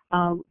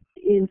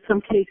 In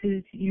some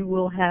cases, you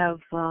will have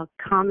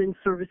common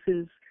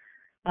services,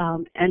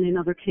 and in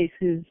other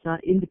cases,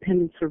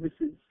 independent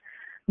services.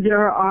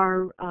 There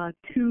are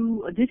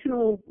two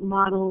additional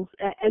models,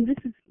 and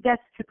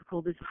that's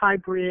typical, this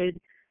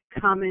hybrid,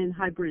 common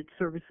hybrid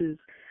services.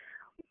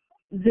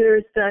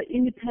 There's the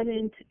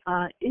independent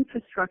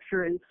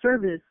infrastructure and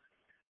service,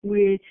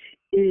 which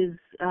is,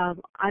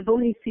 I've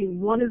only seen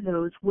one of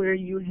those where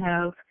you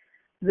have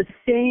the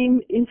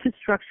same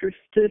infrastructure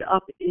stood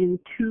up in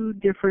two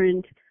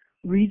different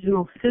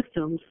regional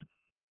systems,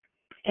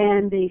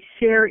 and they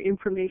share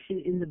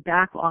information in the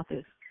back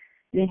office.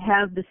 They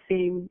have the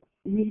same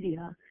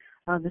media,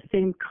 the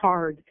same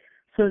card,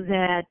 so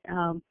that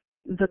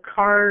the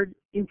card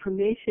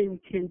information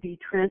can be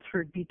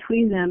transferred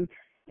between them,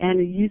 and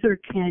a user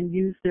can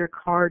use their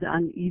card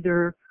on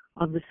either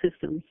of the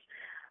systems.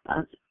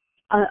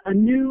 A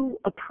new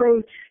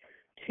approach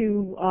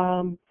to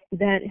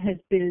that has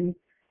been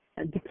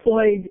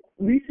deployed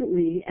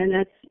recently, and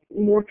that's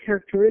more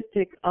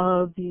characteristic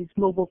of these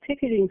mobile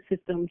ticketing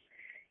systems,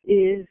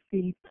 is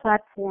the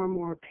platform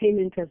or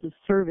payment as a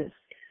service,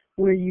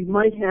 where you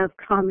might have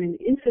common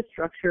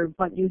infrastructure,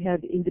 but you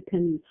have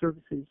independent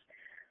services.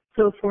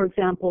 So, for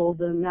example,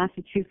 the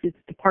Massachusetts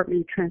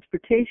Department of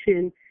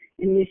Transportation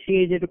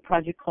initiated a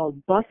project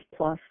called Bus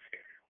Plus,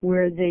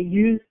 where they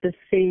use the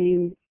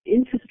same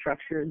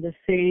infrastructure, the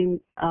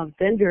same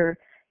vendor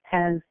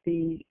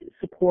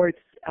supports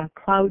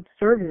cloud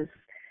service,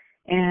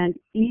 and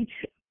each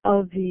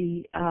of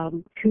the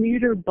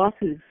commuter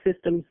buses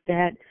systems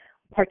that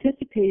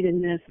participate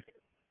in this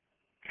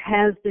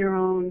has their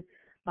own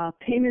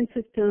payment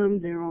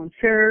system, their own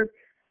fare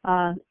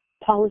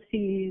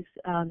policies,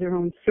 their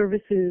own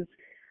services,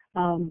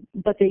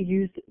 but they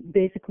use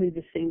basically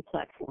the same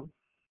platform.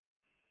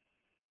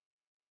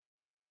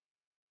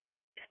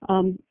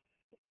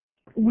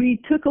 We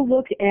took a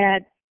look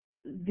at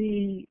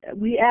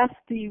we asked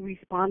the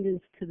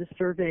respondents to the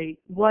survey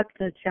what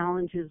the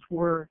challenges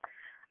were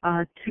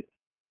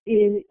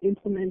in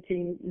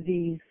implementing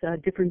these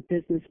different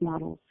business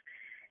models.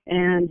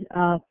 And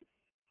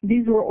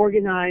these were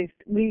organized,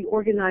 we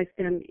organized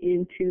them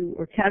into,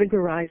 or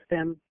categorized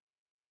them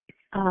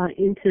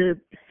into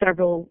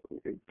several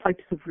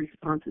types of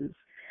responses.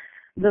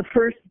 The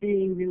first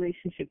being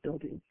relationship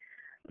building.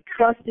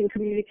 Trust and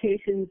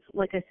communications,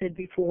 like I said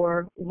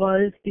before,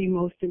 was the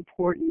most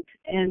important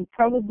and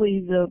probably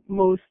the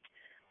most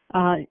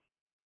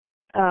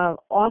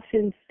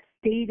often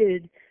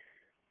stated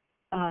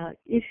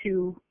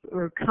issue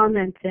or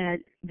comment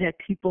that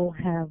people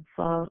have,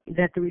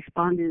 that the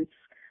respondents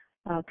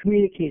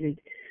communicated.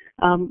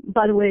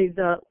 By the way,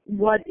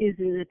 what is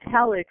in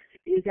italics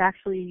is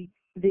actually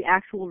the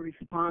actual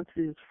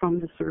responses from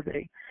the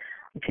survey.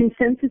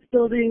 Consensus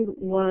building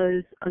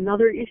was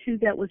another issue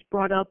that was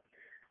brought up.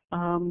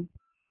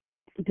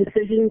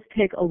 Decisions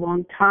take a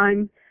long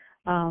time,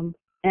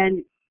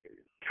 and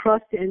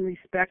trust and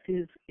respect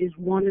is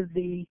one of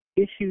the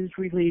issues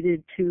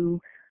related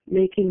to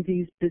making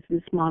these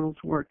business models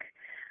work.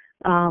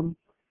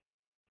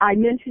 I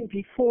mentioned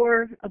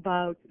before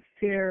about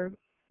fair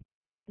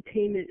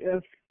payment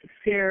of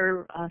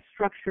fair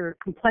structure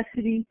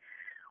complexity.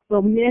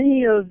 Well,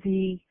 many of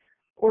the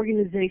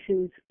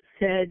organizations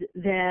said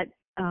that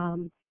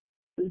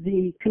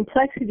the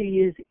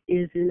complexity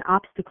is an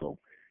obstacle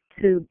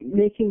to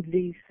making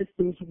these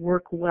systems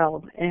work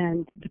well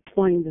and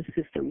deploying the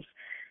systems.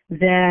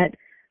 That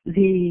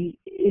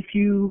if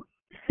you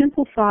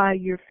simplify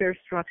your fair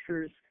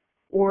structures,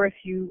 or if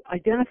you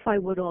identify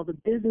what all the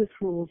business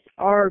rules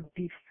are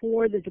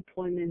before the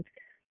deployments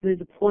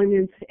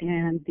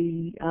and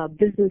the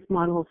business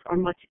models are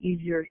much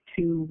easier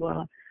to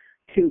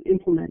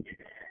implement.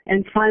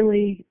 And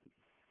finally,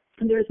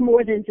 there's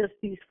more than just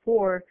these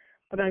four,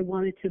 but I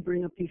wanted to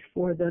bring up these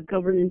four: the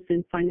governance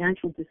and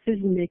financial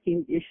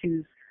decision-making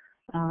issues,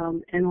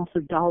 and also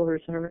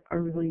dollars are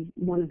really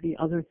one of the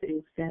other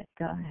things that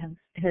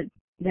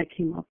that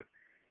came up.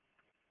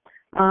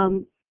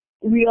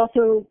 We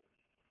also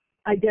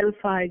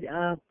identified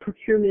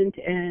procurement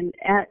and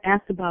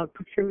asked about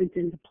procurement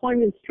and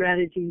deployment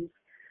strategies.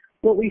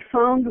 What we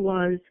found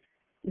was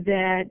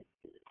that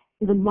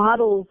the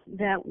models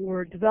that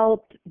were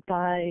developed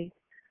by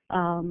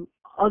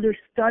other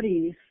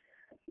studies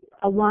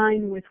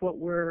align with what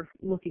we're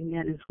looking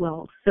at as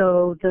well.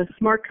 So the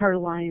Smart Card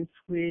Alliance,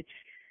 which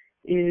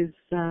is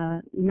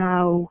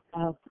now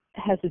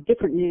has a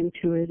different name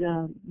to it,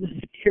 the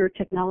Secure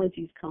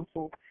Technologies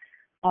Council,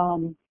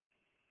 or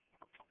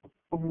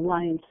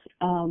Alliance,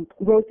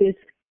 wrote this,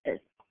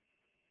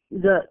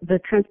 the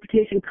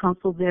Transportation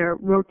Council there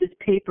wrote this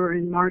paper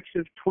in March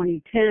of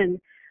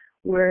 2010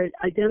 where it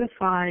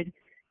identified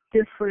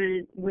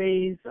different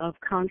ways of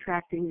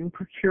contracting and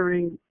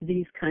procuring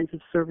these kinds of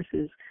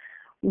services.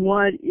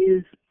 What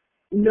is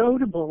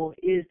notable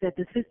is that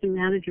the system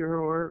manager,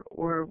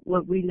 or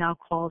what we now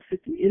call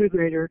system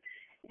integrator,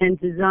 and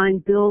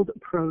design build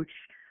approach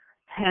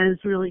has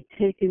really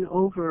taken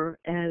over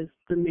as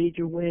the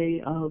major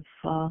way of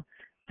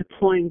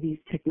deploying these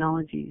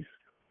technologies.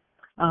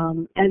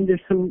 And there's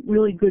some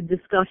really good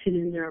discussion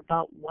in there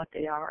about what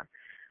they are.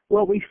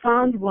 What we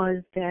found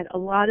was that a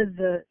lot of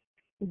the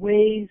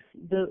ways,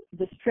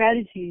 the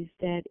strategies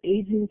that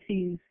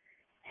agencies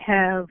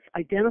have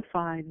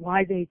identified,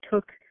 why they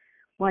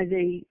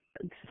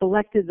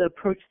selected the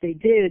approach they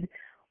did,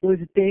 was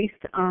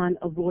based on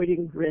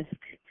avoiding risk.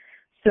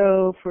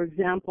 So, for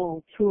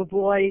example, to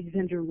avoid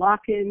vendor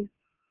lock-in,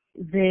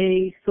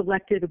 they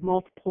selected a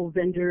multiple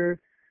vendor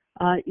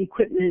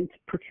equipment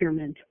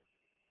procurement.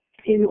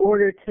 In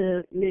order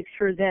to make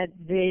sure that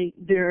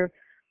their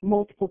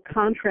multiple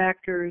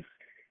contractors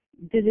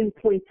didn't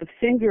point the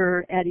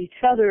finger at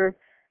each other,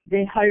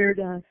 they hired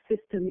a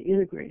system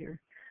integrator.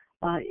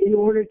 In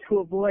order to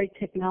avoid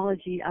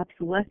technology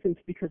obsolescence,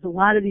 because a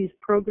lot of these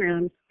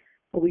programs,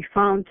 what we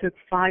found, took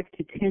 5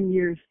 to 10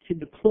 years to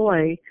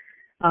deploy,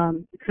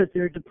 because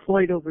they're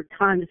deployed over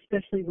time,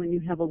 especially when you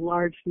have a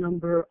large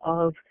number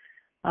of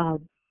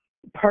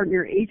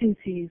partner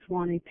agencies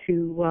wanting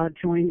to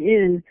join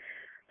in.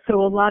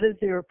 So a lot of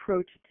their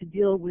approach to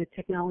deal with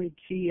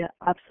technology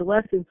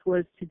obsolescence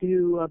was to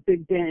do a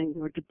big bang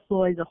or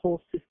deploy the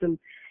whole system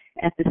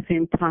at the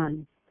same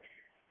time.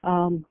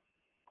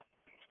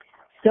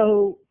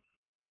 So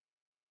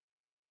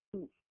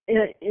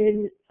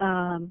in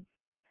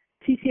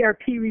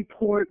TCRP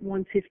report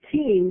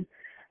 115,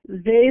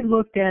 they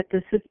looked at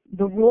the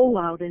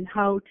rollout and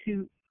how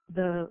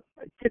the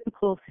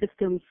typical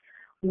systems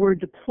were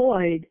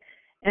deployed.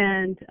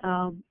 And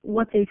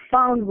what they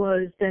found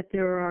was that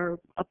there are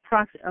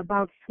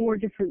about 4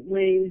 different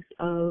ways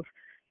of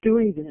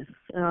doing this.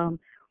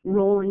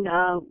 Rolling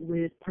out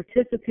with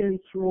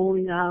participants,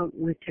 rolling out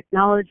with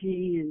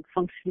technology and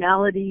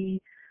functionality,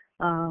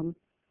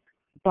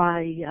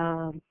 by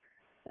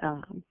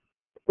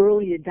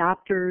early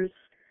adopters,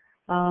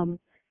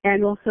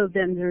 and also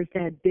then there's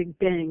that big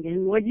bang.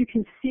 And what you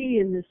can see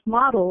in this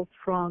model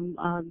from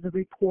the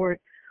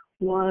report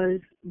was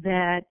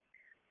that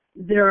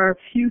there are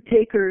few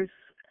takers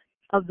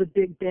of the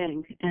big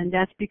bang, and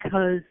that's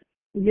because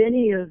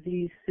many of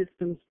these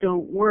systems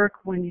don't work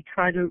when you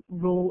try to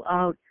roll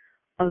out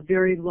a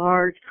very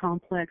large,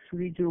 complex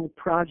regional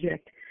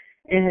project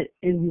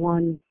in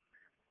one,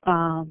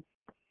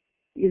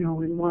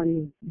 in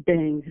one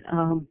bang.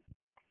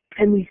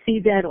 And we see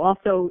that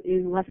also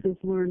in lessons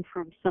learned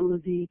from some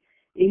of the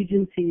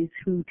agencies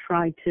who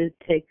tried to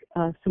take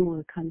a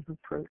similar kind of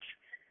approach.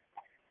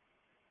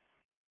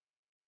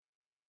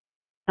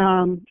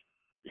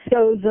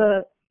 So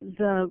the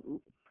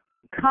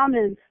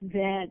comments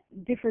that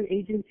different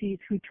agencies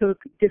who took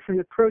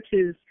different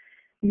approaches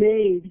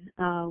made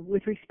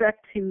with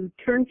respect to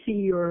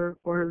turnkey or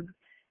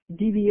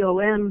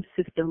DBOM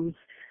systems,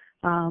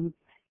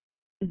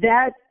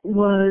 that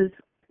was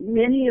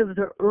many of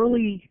the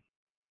early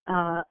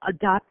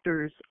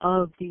adopters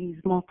of these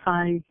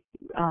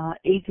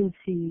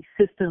multi-agency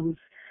systems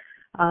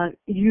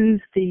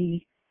used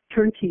the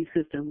turnkey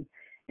system.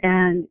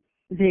 And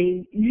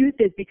they used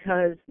it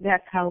because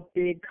that's how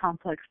big,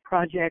 complex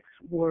projects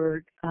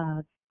were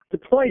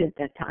deployed at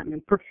that time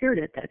and procured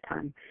at that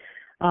time.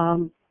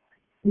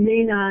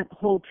 May not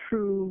hold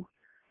true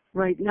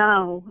right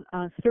now.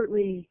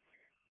 Certainly,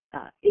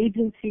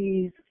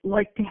 agencies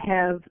like to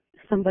have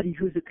somebody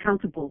who's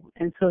accountable,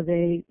 and so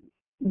they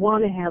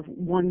want to have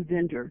one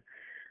vendor.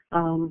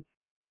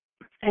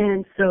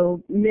 And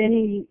so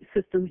many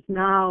systems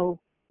now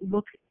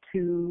look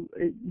to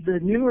the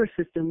newer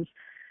systems,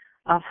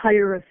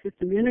 hire a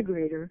system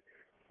integrator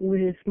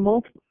with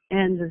multiple,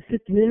 and the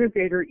system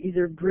integrator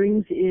either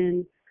brings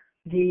in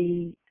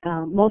the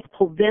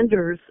multiple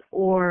vendors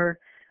or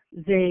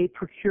they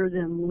procure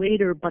them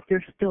later, but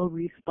they're still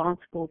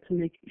responsible to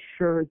make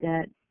sure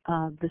that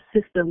the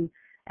system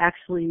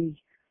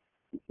actually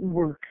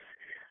works.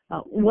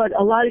 What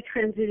a lot of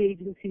transit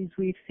agencies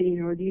we've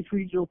seen, or these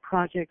regional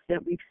projects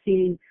that we've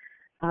seen,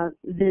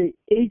 the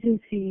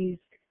agencies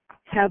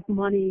have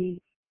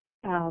money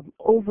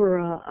over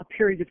a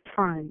period of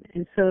time,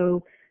 and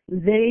so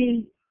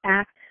they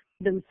act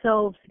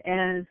themselves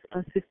as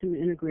a system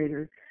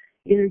integrator,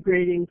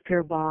 integrating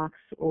Farebox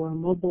or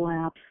mobile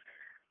apps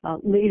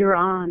later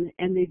on,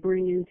 and they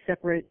bring in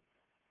separate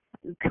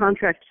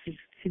contracts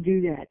to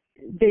do that.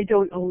 They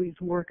don't always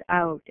work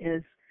out,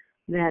 as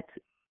that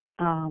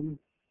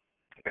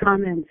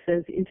comment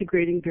says,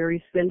 integrating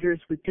various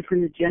vendors with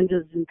different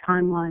agendas and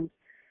timelines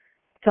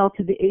fell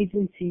to the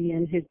agency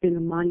and has been a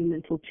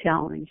monumental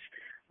challenge.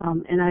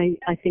 And I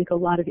think a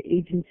lot of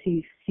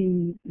agencies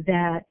see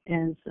that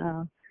as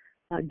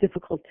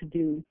difficult to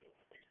do.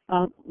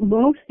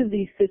 Most of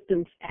these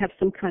systems have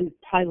some kind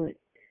of pilot,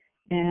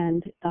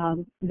 and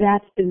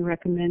that's been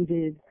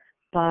recommended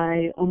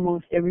by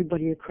almost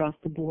everybody across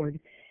the board.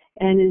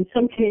 And in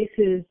some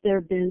cases, there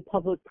have been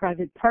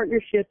public-private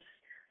partnerships,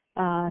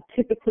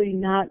 typically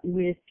not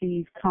with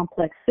these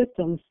complex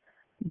systems,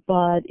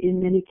 but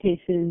in many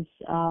cases,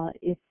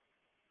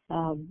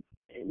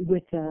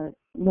 with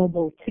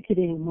mobile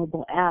ticketing,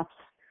 mobile apps,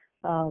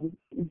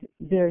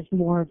 there's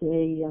more of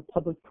a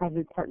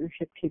public-private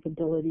partnership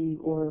capability,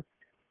 or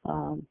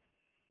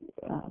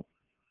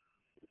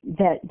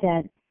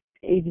that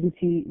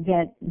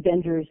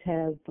vendors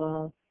have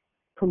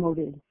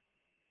promoted.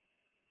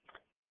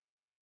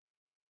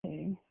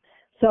 Okay.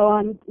 So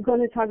I'm going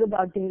to talk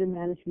about data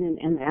management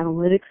and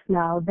analytics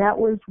now. That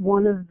was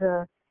one of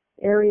the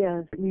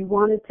areas we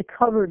wanted to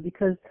cover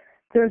because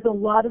there's a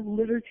lot of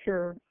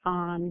literature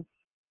on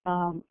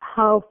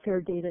how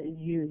fair data is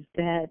used,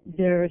 that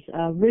there's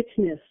a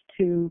richness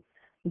to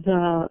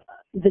the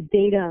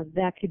data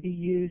that could be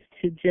used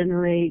to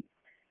generate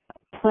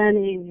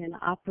planning and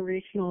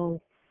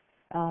operational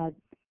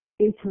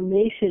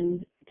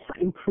information to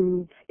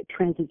improve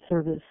transit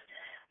service.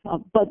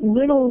 But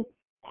little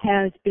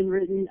has been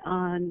written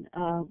on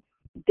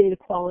data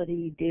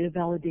quality, data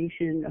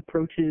validation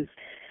approaches,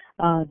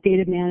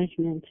 data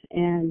management,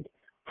 and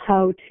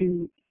how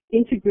to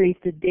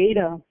integrate the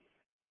data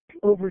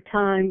over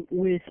time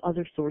with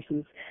other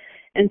sources.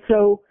 And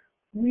so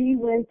we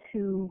went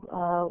to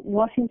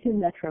Washington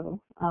Metro,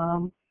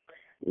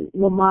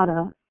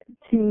 WMATA,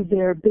 to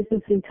their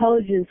business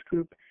intelligence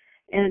group,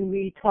 and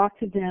we talked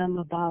to them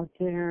about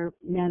their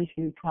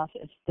management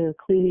process, the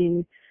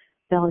cleaning,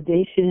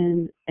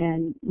 validation,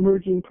 and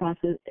merging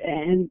process,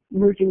 and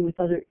merging with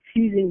other,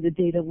 fusing the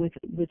data with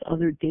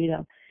other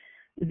data.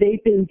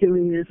 They've been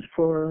doing this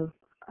for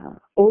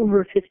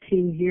over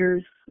 15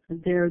 years.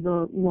 They're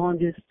the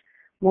longest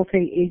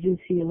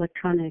multi-agency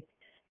electronic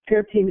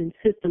fare payment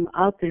system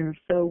out there,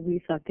 so we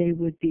thought they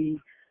would be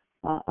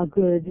a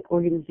good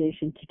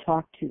organization to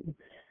talk to.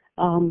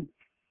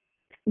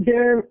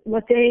 Their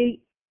lesson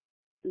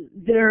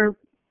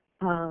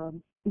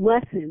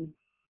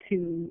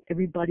to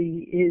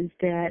everybody is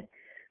that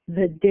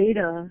the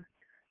data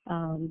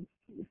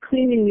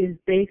cleaning is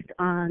based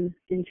on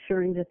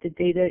ensuring that the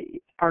data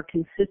are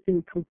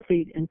consistent,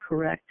 complete, and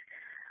correct.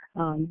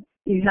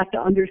 You have to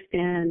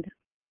understand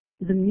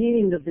the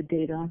meaning of the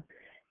data,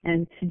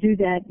 and to do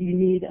that, you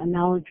need a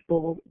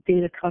knowledgeable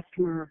data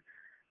customer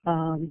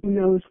who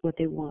knows what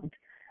they want.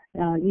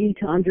 You need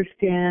to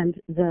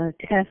understand the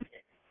test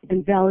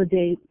and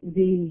validate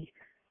the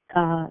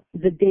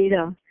the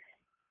data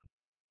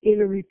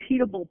in a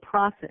repeatable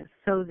process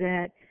so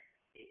that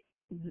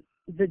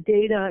the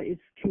data is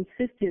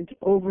consistent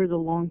over the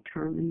long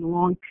term, in the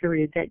long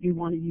period that you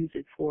want to use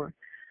it for.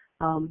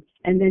 And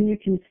then you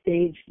can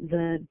stage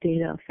the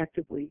data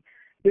effectively.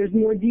 There's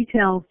more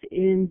details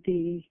in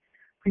the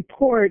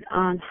report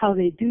on how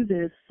they do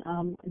this.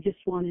 I just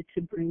wanted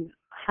to bring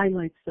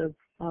highlights of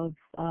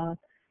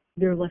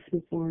their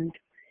lessons learned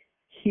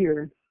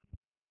here.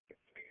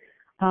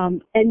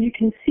 And you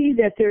can see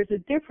that there's a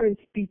difference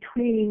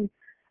between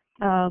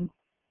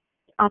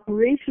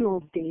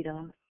operational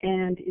data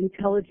and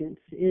intelligence.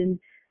 In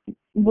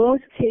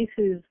most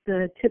cases,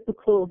 the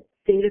typical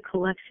data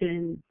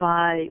collection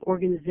by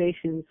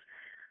organizations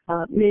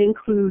may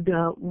include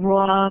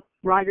raw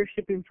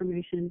ridership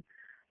information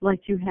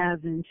like you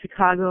have in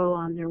Chicago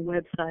on their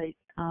website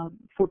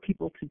for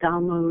people to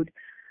download,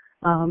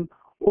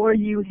 or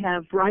you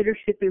have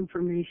ridership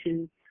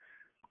information,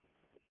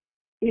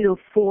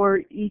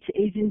 for each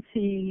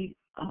agency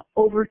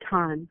over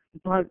time.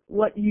 But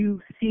what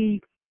you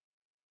see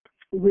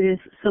with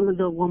some of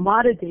the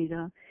WMATA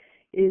data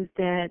is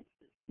that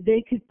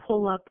they could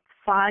pull up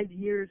 5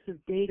 years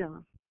of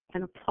data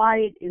and apply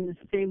it in the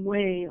same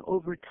way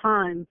over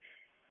time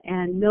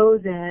and know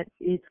that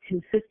it's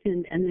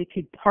consistent, and they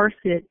could parse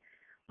it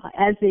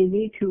as they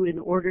need to in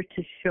order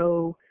to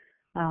show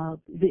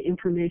the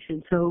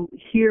information. So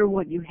here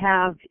what you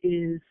have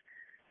is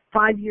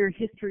 5-year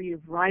history of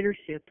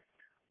ridership,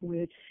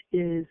 which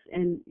is,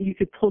 and you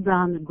could pull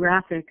down the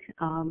graphic,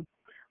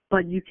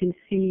 but you can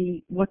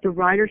see what the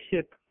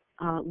ridership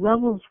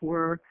levels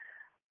were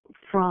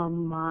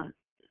from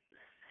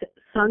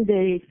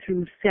Sunday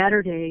through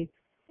Saturday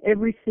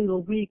every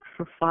single week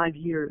for 5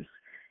 years.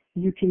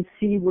 You can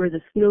see where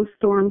the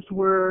snowstorms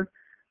were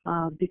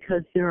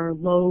because there are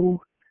low,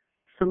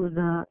 some of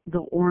the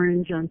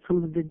orange on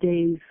some of the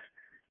days,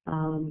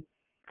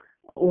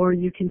 or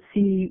you can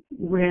see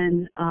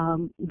when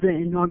the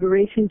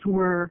inaugurations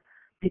were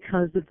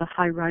because of the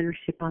high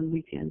ridership on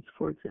weekends,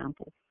 for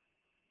example.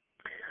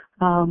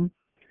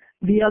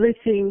 The other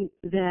thing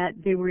that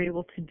they were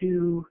able to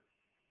do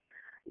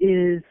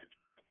is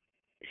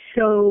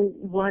show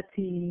what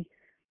the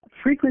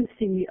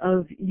frequency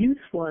of use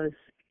was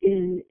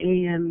in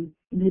AM,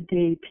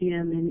 midday,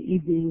 PM, and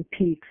evening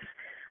peaks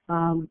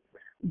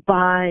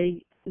by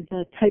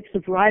the types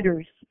of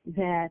riders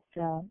that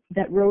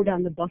rode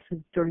on the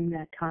buses during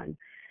that time.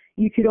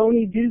 You could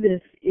only do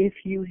this if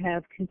you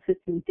have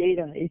consistent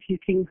data, if you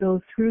can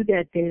go through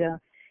that data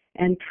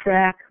and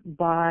track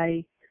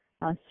by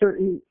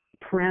certain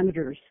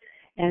parameters.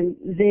 And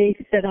they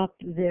set up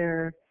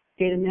their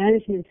data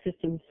management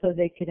system so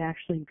they could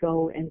actually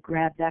go and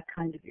grab that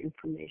kind of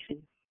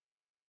information.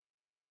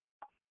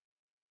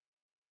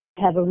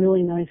 Have a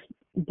really nice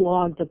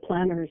blog, the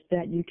planners,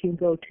 that you can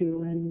go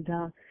to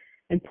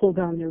and pull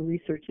down their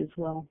research as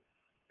well.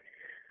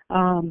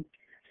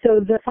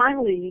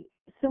 Finally,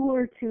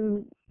 similar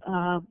to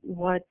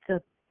what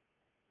the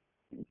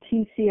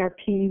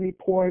TCRP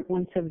report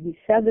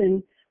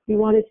 177, we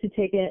wanted to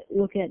take a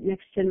look at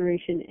next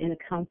generation and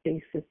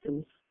account-based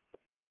systems.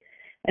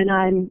 And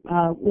I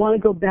want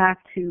to go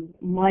back to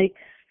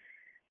Mike's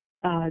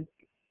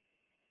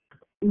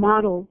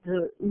model,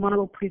 the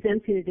model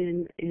presented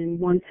in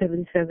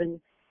 177.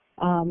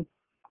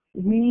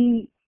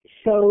 We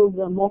show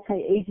the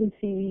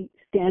multi-agency,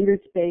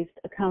 standards-based,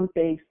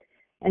 account-based,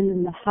 and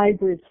then the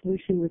hybrid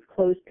solution with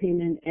closed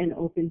payment and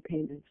open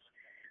payments.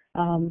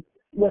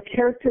 What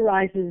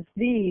characterizes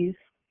these,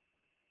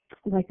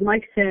 like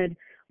Mike said,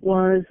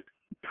 was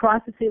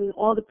processing,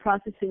 all the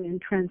processing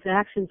and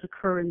transactions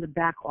occur in the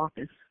back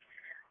office,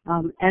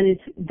 and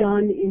it's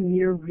done in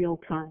near real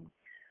time.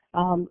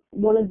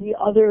 One of the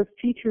other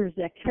features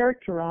that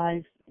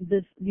characterize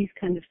these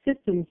kind of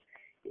systems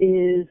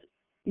is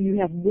you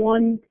have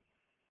one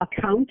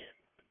account.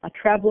 A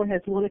traveler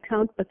has one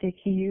account, but they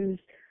can use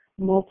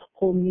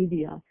multiple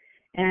media.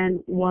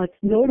 And what's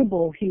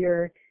notable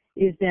here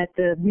is that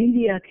the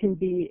media can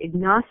be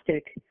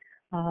agnostic,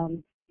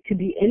 could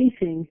be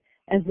anything,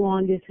 as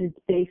long as it's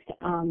based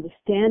on the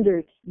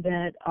standards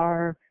that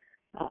are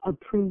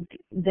approved,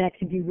 that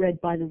can be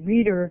read by the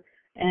reader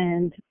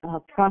and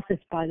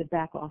processed by the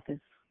back office.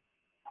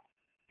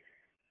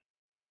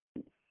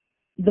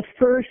 The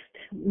first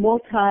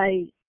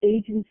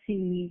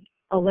multi-agency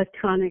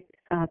electronic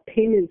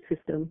payment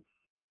system,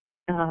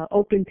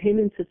 open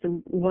payment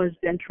system, was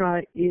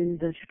Ventra in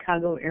the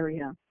Chicago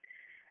area.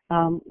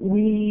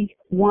 We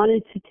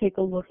wanted to take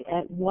a look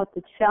at what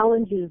the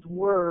challenges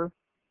were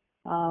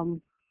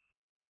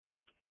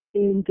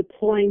in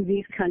deploying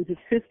these kinds of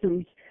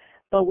systems,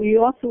 but we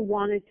also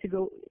wanted to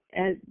go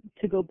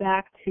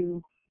back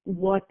to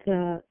what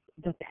the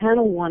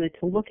panel wanted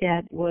to look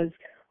at was,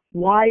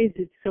 why is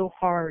it so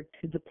hard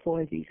to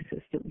deploy these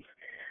systems?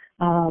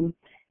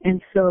 And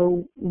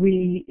so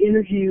we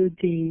interviewed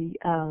the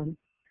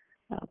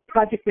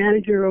project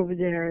manager over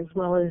there, as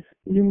well as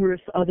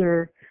numerous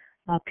other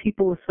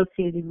people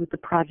associated with the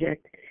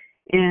project,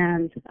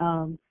 and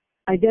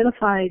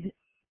identified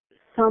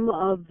some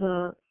of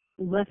the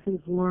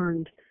lessons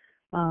learned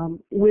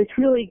which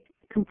really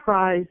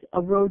comprise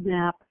a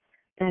roadmap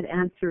that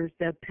answers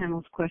that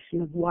panel's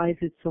question of why is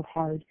it so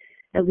hard,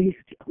 at least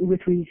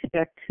with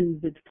respect to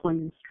the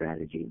deployment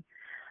strategy.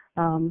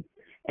 And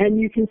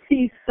you can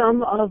see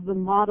some of the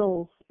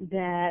models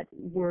that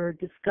were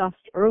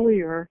discussed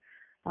earlier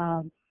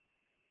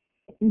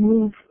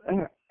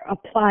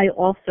apply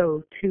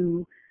also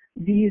to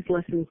these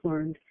lessons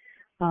learned.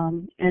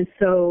 And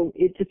so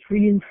it just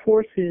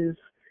reinforces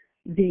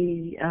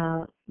the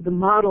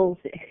models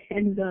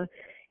and the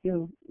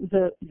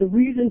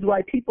reasons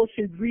why people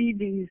should read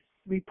these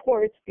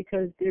reports,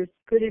 because there's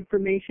good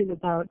information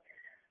about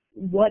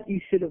what you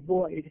should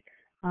avoid.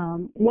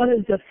 One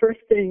of the first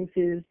things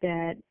is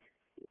that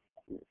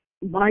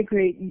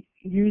migrate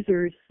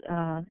users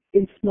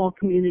in small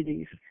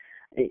communities,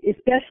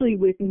 especially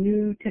with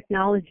new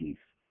technologies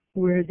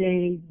where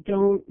they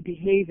don't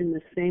behave in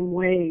the same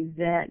way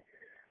that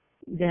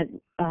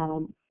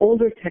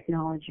older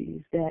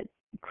technologies, that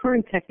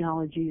current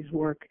technologies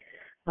work.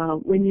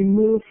 When you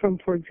move from,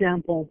 for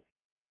example,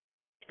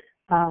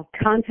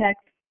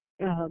 contact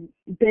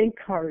bank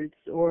cards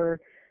or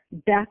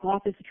back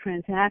office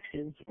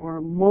transactions or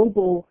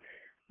mobile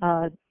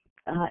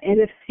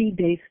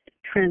NFC-based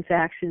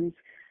transactions,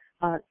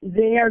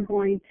 they are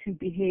going to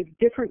behave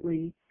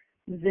differently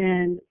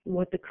than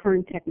what the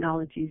current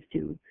technologies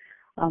do.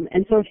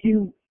 And so if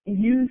you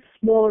use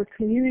smaller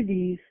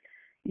communities,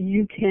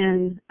 you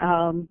can,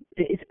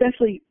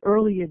 especially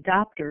early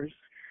adopters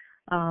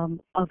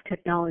of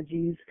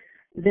technologies,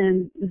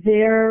 then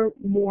they're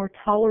more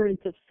tolerant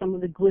of some of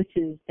the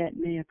glitches that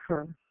may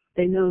occur.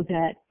 They know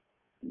that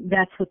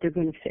that's what they're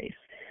going to face.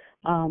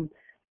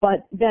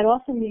 But that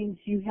also means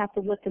you have to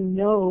let them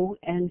know,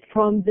 and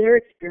from their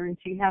experience,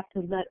 you have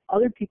to let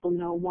other people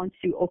know once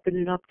you open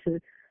it up to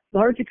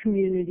larger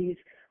communities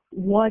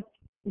what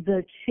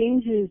the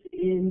changes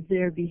in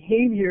their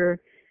behavior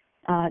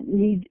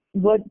need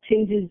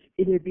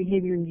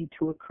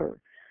to occur.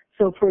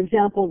 So, for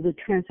example, the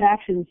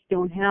transactions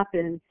don't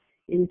happen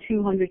in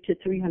 200 to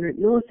 300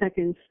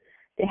 milliseconds.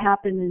 They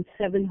happen in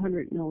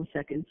 700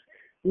 milliseconds,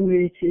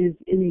 which is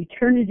an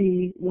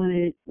eternity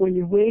when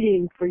you're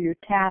waiting for your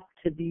tap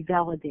to be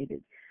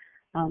validated.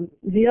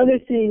 The other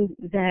thing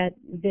that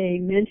they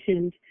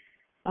mentioned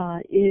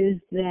is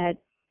that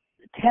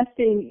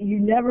testing, you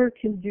never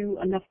can do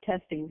enough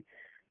testing.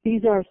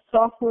 These are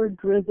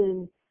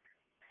software-driven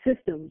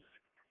systems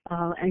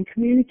and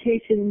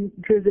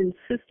communication-driven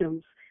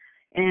systems,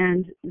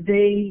 and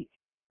they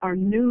are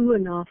new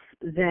enough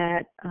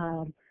that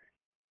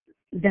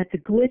that the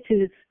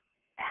glitches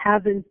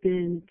haven't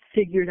been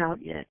figured out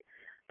yet.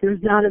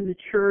 There's not a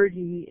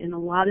maturity in a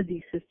lot of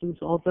these systems,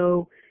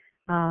 although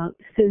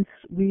since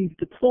we've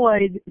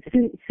deployed,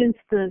 since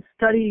the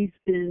study's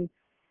been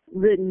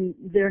written,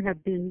 there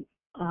have been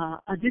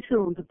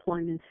additional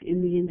deployments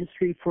in the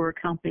industry for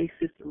account-based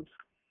systems.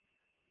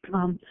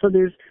 So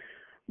there's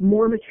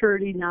more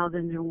maturity now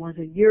than there was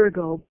a year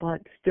ago,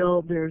 but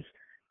still there's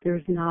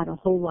not a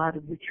whole lot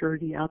of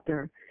maturity out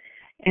there.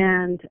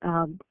 And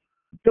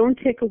don't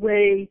take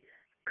away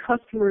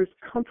customers'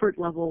 comfort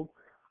level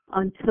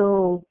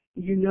until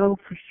you know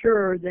for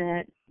sure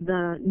that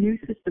the new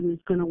system is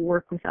going to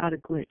work without a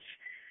glitch.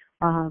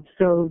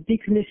 So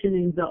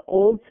decommissioning the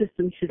old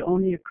system should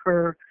only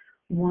occur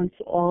once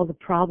all the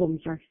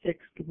problems are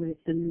fixed with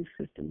the new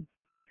system.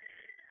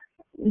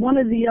 One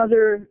of the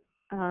other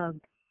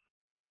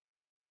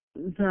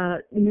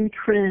the new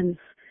trends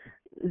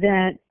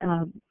that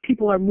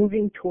people are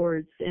moving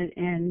towards,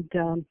 and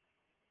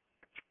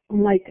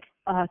Mike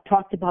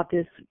talked about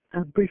this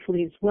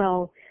briefly as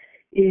well,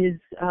 is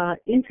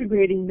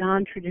integrating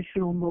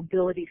non-traditional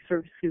mobility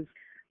services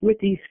with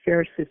these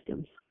fare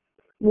systems.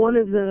 One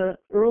of the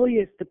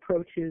earliest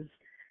approaches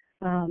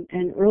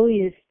and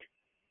earliest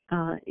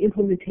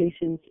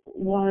implementations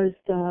was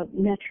the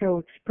Metro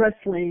Express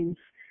Lanes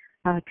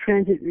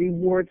Transit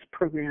Rewards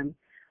Program,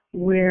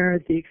 where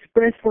the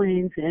express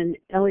lanes and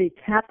LA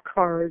tap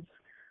cards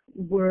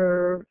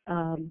were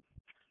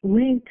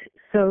linked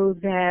so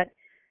that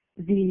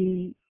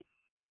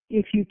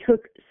if you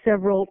took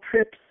several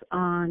trips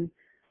on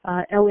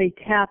LA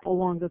tap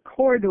along the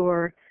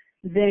corridor,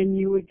 then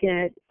you would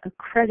get a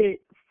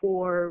credit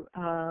for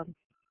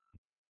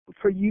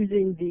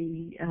using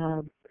the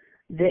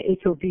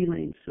HOV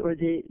lanes or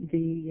the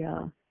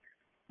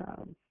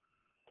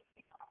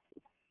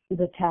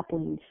tap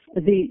lanes,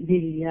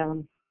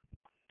 the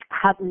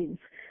hot lanes.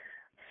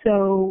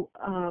 So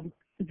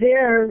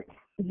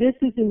this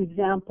is an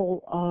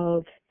example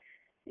of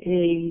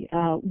a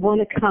one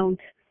account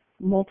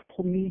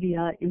multiple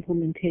media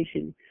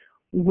implementation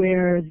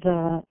where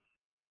the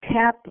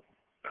tap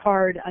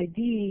card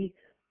ID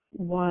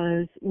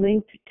was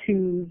linked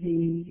to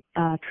the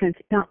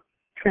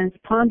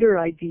transponder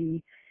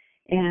ID,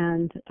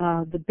 and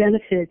the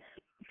benefits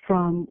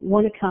from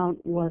one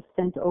account was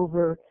sent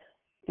over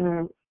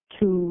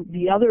to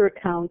the other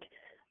account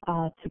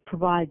to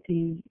provide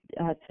the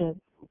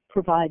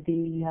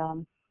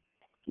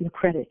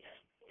credits.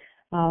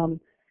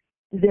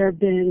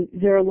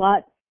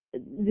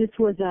 This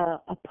was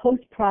a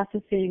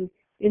post-processing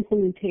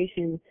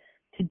implementation.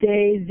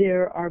 Today,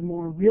 there are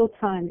more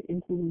real-time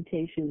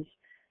implementations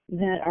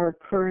that are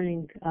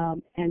occurring,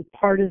 and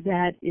part of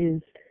that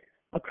is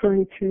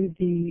occurring through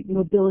the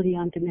Mobility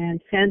on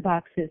Demand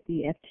sandbox that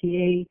the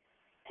FTA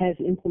has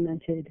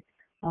implemented.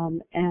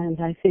 And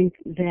I think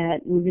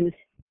that we're going to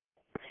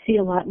see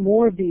a lot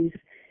more of these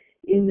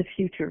in the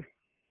future.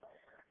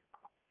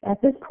 At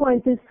this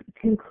point, this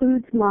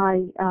concludes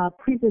my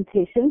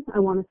presentation. I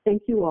want to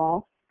thank you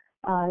all.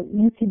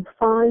 You can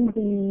find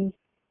the,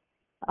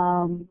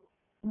 oh,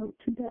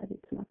 too bad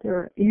it's not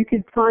there. You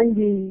can find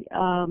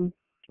the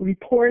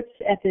reports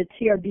at the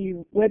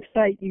TRB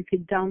website. You can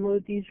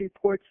download these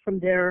reports from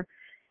there.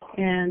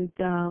 And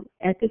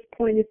at this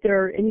point, if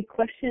there are any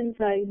questions,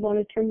 I want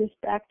to turn this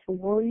back to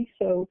Lori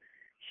so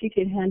she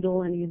can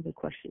handle any of the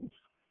questions.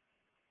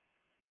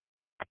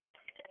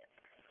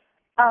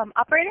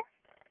 Operator?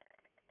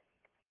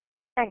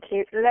 Thank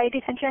you.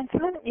 Ladies and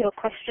gentlemen, your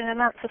question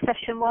and answer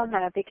session will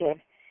now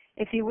begin.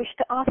 If you wish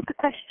to ask a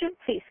question,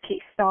 please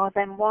key star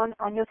then 1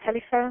 on your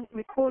telephone,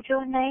 record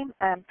your name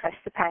and press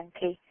the pound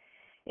key.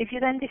 If you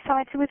then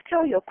decide to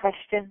withdraw your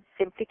question,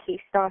 simply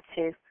key star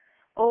 2.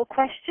 All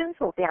questions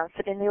will be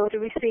answered in the order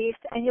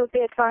received and you'll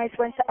be advised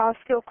when to ask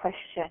your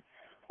question.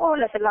 All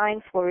other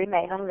lines will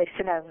remain on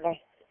listen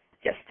only.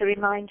 Just to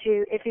remind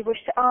you, if you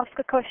wish to ask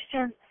a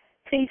question,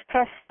 please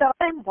press star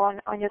then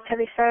 1 on your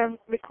telephone,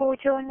 record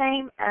your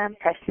name and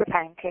press the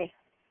pound key.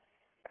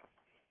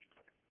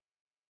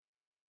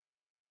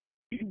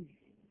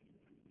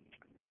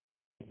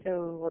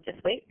 So we'll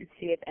just wait and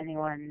see if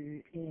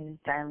anyone is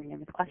dialing in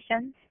with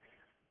questions.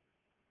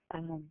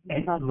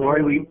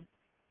 Lori,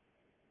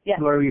 yeah.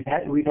 Lori,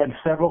 we've had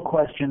several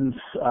questions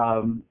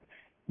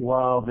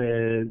while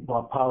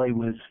Polly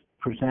was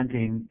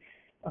presenting.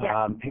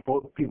 Yeah.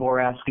 People were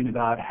asking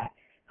about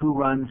who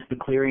runs the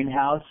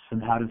clearinghouse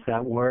and how does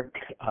that work.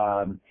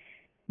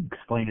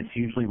 Explain it's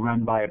usually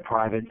run by a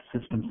private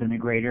systems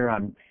integrator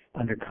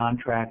under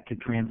contract to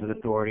transit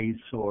authorities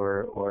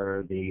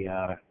or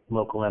the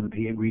local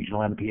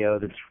regional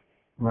MPO that's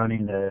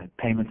running the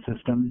payment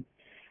system.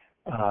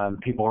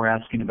 People were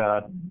asking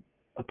about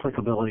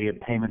applicability of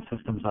payment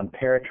systems on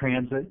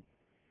paratransit,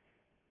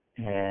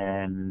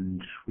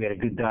 and we had a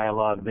good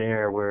dialogue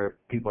there where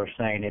people are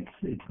saying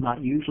it's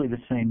not usually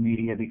the same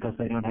media because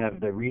they don't have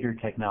the reader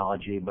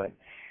technology, but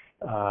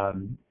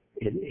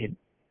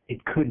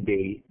it could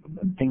be.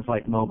 Things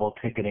like mobile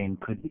ticketing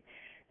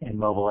and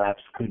mobile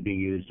apps could be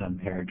used on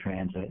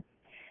paratransit,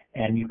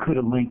 and you could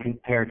link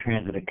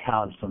paratransit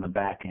accounts on the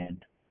back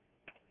end.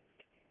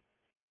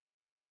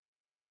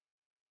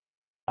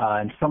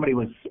 And somebody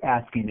was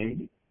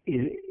asking,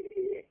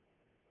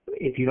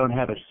 if you don't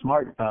have a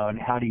smartphone,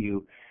 how do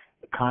you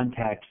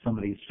contact some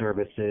of these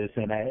services?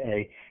 And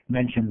I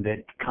mentioned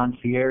that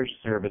concierge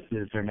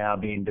services are now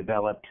being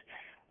developed,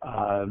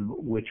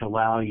 which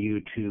allow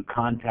you to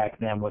contact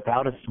them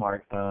without a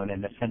smartphone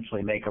and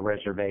essentially make a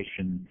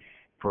reservation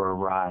for a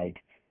ride.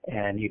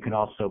 And you can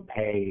also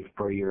pay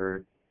for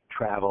your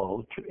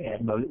travel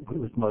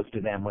with most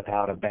of them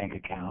without a bank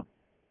account.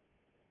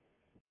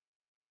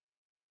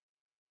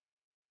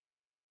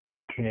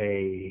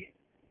 Okay.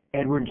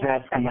 Edward's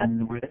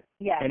asking, were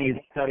any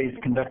studies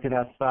conducted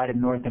outside of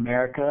North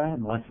America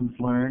and lessons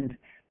learned?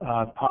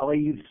 Polly,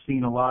 you've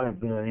seen a lot of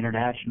the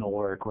international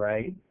work,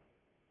 right?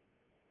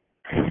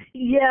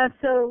 Yeah,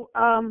 so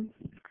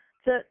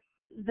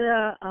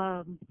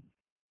the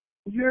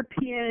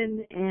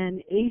European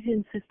and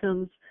Asian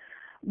systems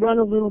run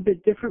a little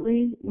bit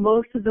differently.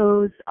 Most of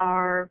those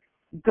are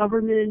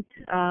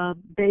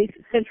government-based,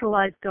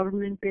 centralized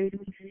government-based.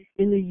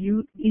 In the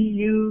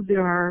EU,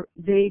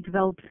 they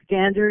develop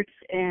standards,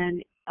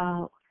 and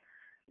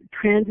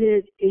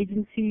transit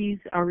agencies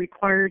are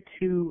required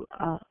to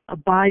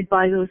abide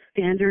by those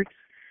standards.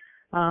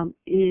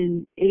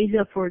 In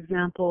Asia, for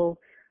example,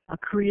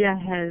 Korea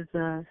has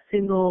a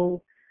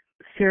single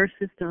fare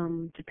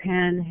system.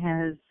 Japan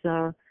has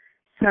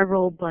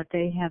several, but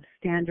they have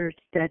standards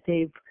that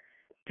they've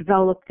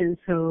developed, and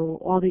so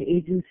all the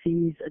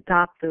agencies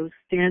adopt those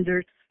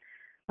standards.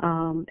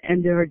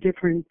 And there are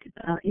different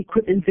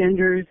equipment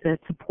vendors that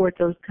support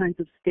those kinds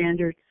of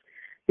standards.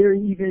 They're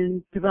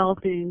even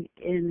developing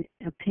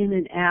a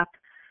payment app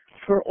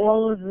for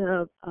all of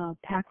the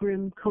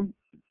PAC-RIM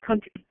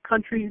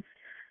countries.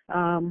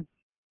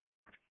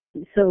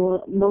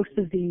 So most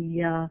of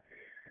the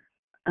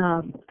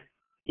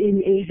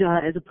in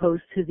Asia as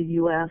opposed to the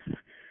U.S.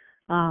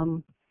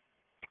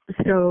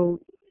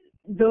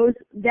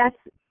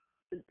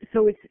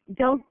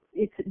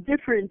 It's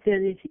different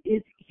than it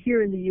is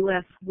here in the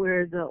U.S.,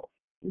 where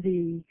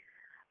the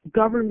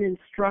government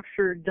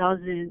structure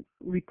doesn't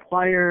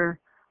require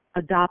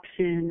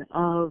adoption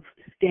of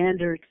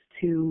standards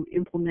to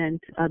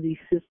implement these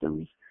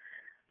systems.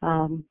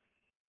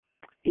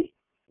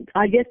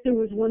 I guess there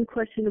was one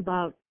question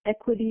about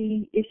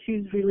equity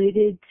issues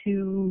related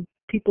to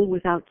people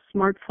without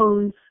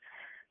smartphones.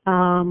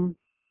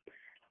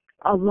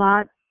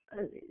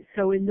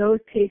 So in those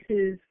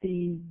cases,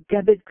 the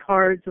debit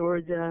cards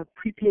or the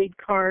prepaid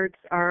cards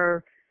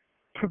are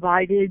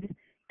provided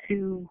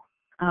to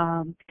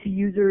to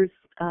users.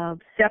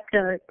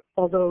 SEPTA,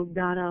 although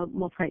not a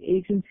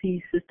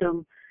multi-agency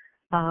system,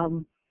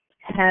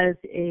 has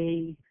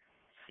a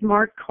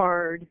smart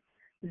card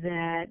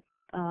that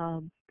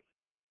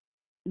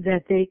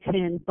that they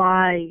can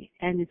buy,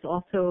 and it's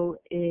also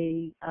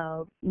a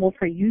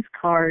multi-use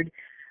card.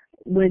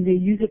 When they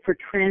use it for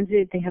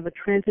transit, they have a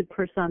transit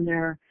purse on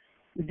there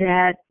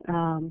that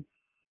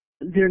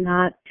they're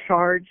not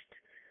charged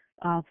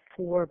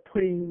for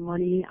putting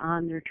money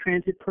on their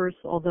transit purse,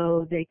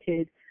 although they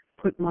could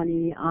put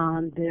money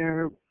on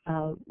their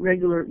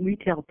regular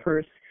retail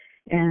purse,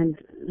 and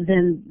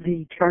then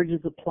the charges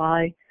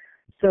apply.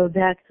 So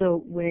that's a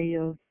way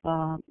of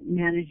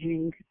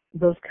managing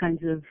those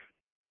kinds of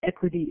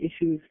equity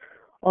issues.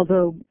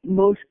 Although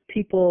most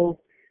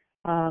people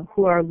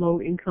who are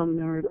low income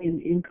or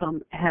in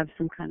income have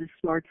some kind of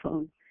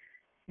smartphone,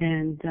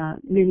 and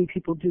many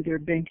people do their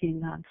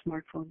banking on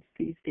smartphones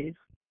these days.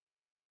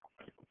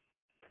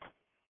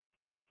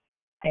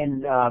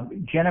 And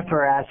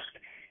Jennifer asked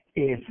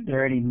if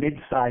there are any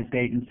mid-sized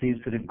agencies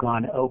that have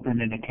gone open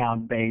and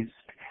account-based.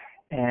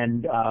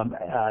 And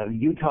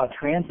Utah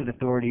Transit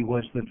Authority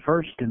was the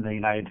first in the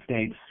United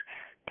States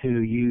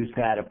to use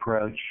that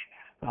approach.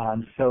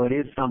 So it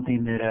is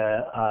something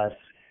that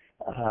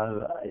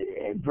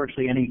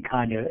virtually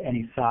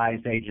any size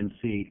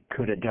agency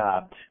could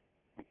adopt.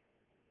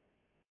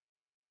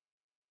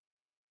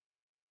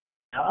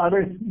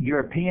 Other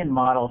European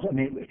models, I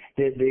mean,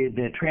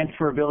 the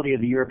transferability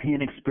of the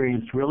European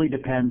experience really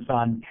depends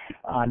on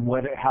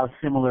how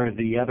similar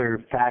the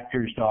other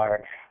factors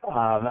are.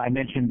 I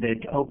mentioned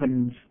that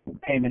open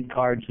payment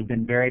cards have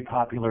been very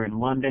popular in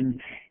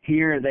London.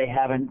 Here they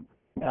haven't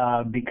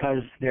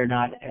because they're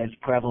not as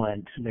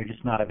prevalent. They're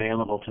just not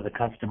available to the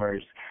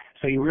customers.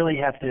 So you really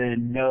have to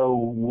know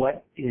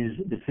what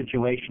the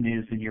situation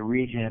is in your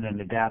region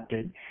and adapt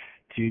it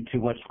to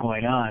what's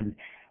going on.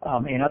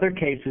 In other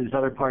cases,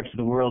 other parts of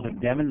the world have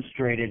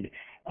demonstrated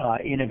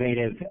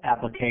innovative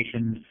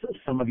applications.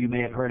 Some of you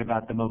may have heard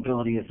about the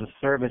mobility as a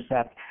service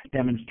app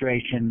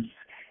demonstrations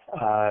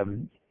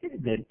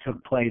that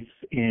took place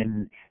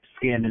in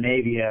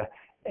Scandinavia.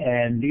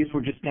 And these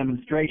were just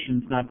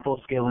demonstrations, not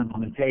full-scale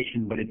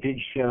implementation, but it did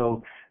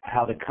show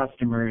how the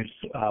customers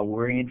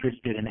were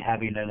interested in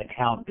having an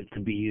account that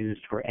could be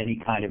used for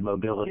any kind of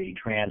mobility,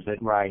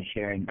 transit, ride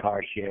sharing,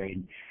 car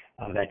sharing,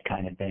 that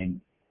kind of thing.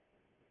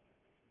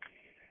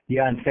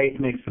 Yeah, and Faith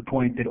makes the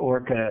point that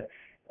Orca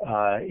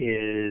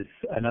is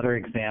another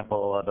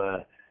example of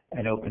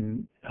an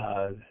open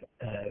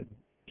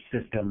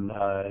system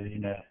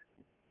in a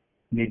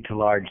mid to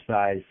large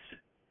size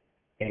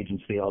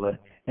agency, although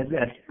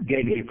that's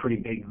getting to be a pretty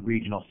big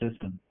regional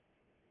system.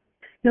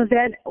 No,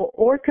 that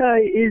Orca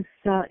is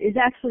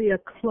actually a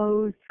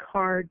closed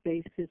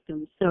card-based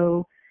system.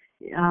 So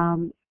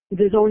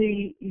there's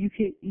only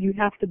you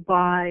have to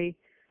buy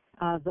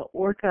the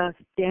Orca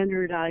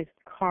standardized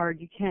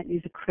card. You can't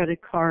use a credit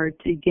card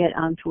to get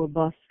onto a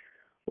bus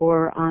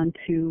or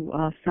onto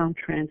Sound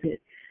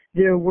Transit.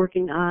 They're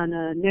working on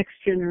a next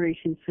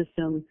generation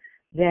system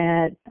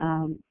that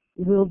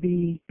will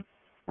be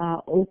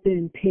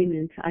open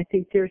payment. I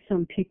think there's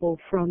some people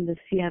from the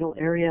Seattle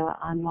area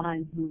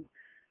online who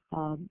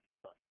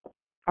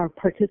are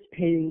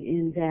participating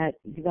in that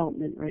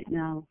development right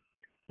now.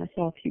 I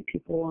saw a few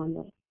people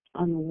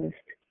on the list.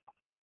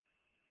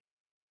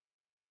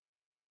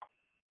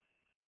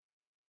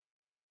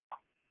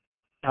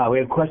 We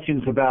have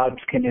questions about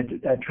can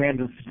a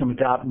transit system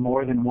adopt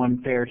more than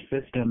one fare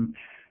system?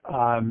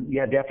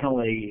 Yeah,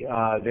 definitely.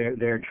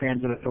 There are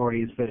transit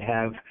authorities that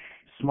have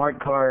smart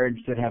cards,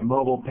 that have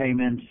mobile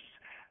payments,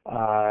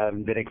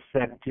 that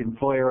accept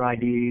employer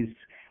IDs.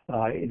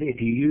 If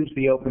you use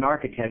the open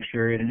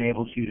architecture, it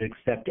enables you to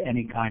accept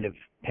any kind of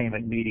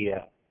payment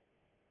media.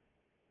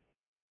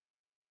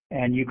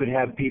 And you could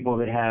have people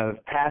that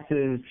have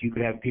passes. You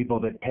could have people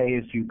that pay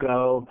as you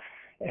go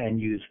and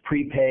use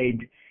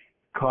prepaid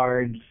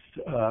cards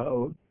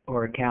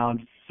or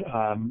accounts.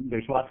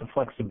 There's lots of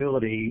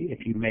flexibility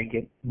if you make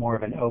it more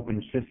of an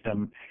open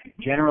system.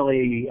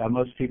 Generally,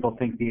 most people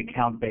think the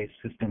account-based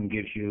system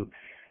gives you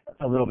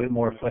a little bit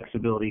more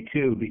flexibility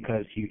too,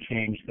 because you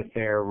change the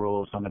fare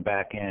rules on the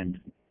back end.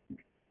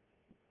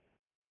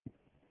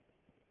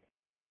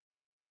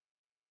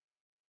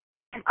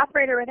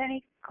 Operator, are there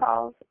any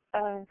calls,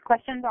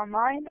 questions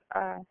online,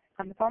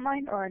 on the phone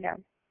line, or no?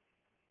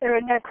 There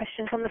are no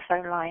questions on the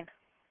phone line.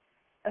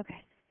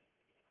 Okay.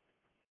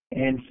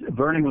 And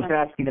Vernon was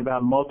asking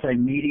about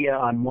multimedia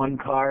on one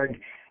card.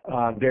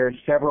 There are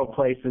several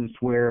places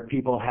where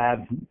people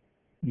have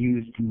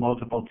used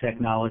multiple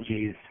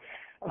technologies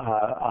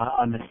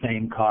on the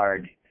same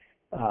card.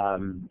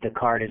 The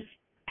card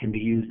can be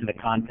used in a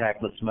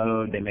contactless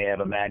mode. They may have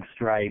a mag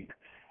stripe.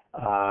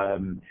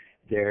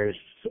 There's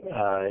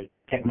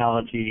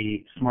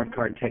technology, smart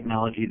card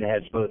technology that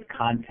has both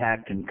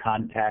contact and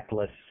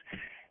contactless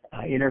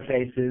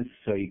interfaces,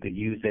 so you could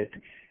use it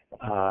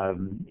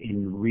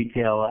in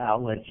retail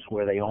outlets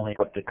where they only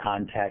put the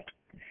contact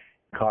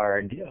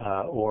card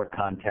or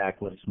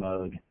contactless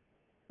mode.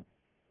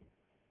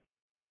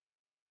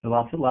 So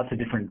lots of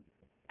different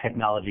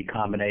technology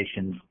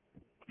combinations.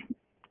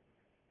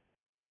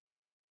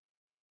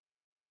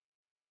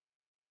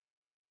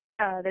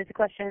 There's a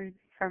question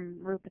from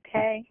Rupa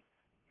K.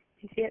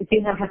 Do you see it?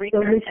 Yeah, so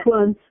which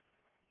ones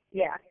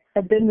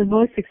have been the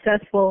most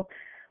successful?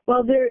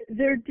 Well,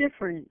 they're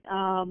different,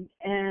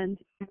 and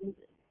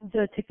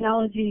the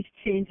technology is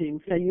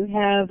changing. So you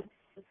have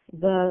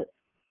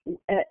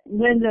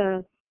when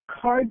the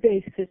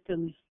card-based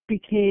systems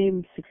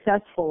became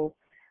successful,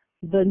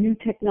 the new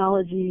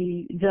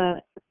technology,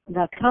 the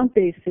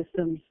account-based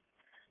systems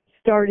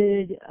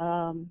started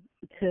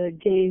to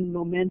gain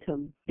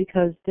momentum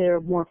because they're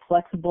more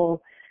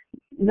flexible,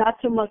 not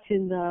so much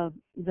in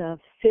the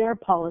fare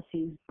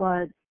policies,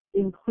 but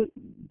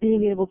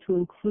being able to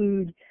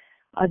include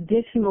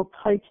additional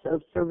types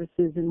of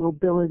services and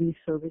mobility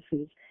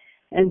services.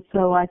 And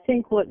so I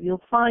think what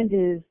you'll find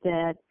is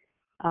that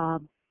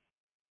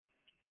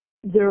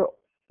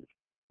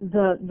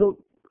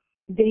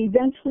they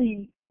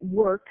eventually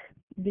work,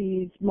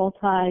 these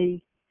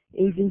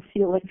multi-agency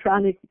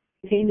electronic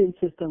payment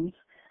systems,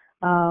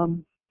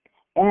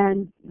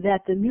 and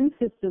that the new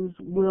systems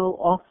will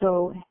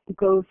also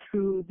go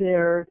through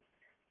their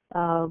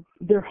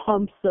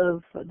humps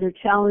of their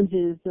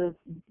challenges of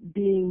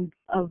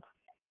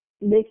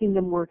making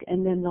them work,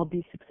 and then they'll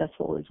be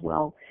successful as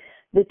well.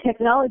 The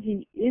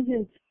technology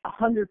isn't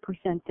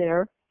 100%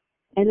 there.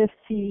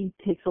 NFC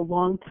takes a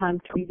long time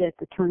to read at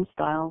the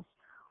turnstiles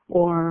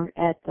or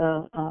at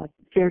the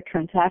fare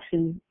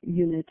transaction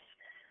units.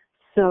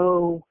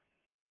 So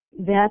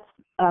that's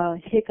a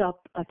hiccup,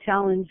 a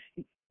challenge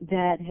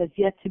that has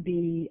yet to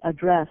be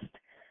addressed.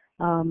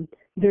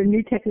 There are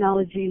new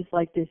technologies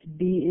like this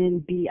be in,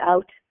 be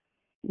out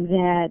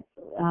that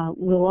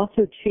will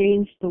also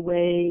change the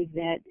way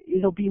that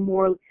it'll be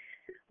more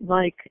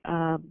like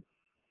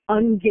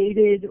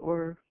ungated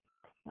or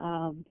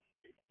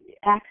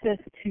access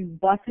to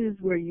buses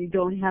where you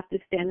don't have to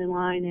stand in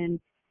line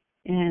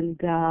and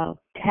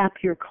tap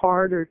your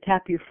card or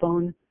tap your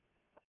phone.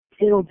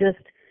 It'll just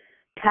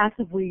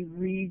passively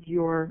read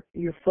your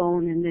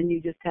phone, and then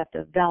you just have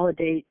to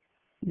validate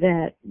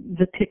that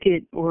the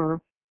ticket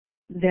or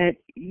that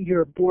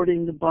you're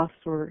boarding the bus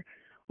or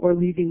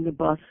leaving the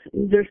bus.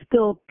 There's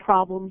still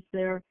problems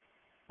there.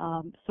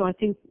 So I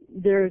think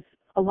there's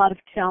a lot of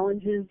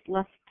challenges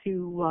left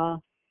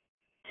to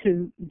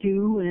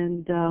do,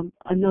 and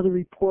another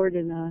report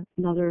in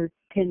another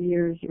 10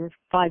 years or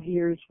 5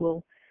 years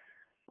will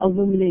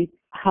illuminate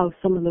how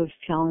some of those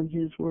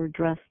challenges were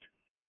addressed.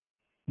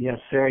 Yes,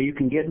 Sarah, you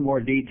can get more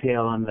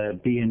detail on the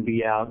be in,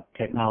 be out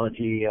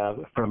technology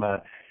from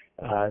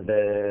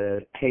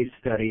the case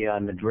study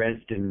on the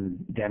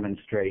Dresden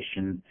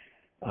demonstration.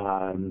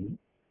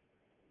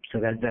 So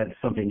that's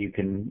something you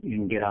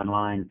can get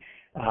online.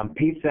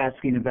 Pete's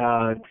asking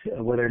about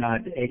whether or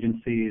not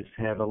agencies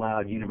have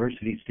allowed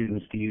university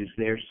students to use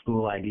their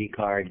school ID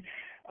card.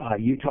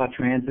 Utah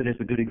Transit is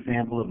a good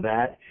example of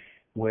that,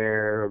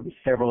 where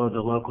several of the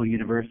local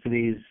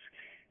universities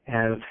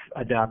have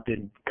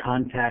adopted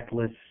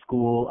contactless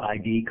school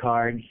ID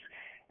cards.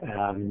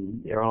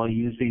 They're all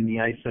using the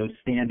ISO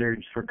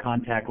standards for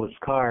contactless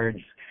cards,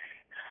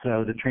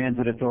 so the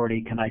transit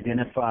authority can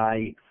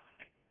identify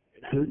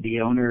the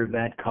owner of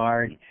that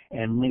card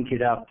and link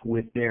it up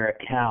with their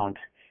account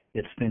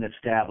that's been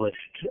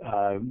established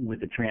with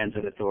the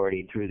transit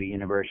authority through the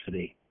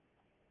university.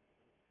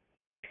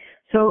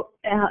 So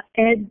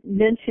Ed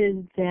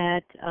mentioned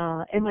that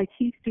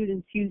MIT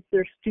students use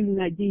their student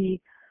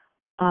ID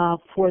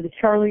for the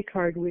Charlie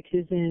card, which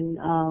is in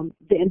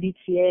the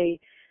MBTA.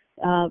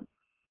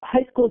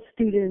 High school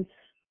students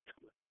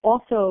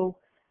also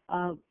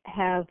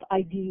have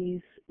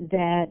IDs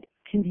that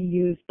can be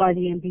used by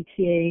the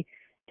MBTA.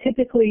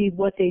 Typically,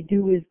 what they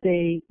do is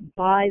they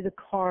buy the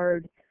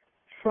card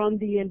from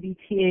the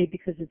MBTA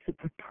because it's a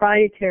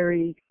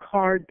proprietary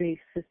card-based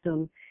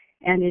system,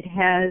 and it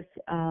has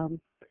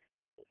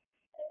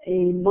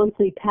a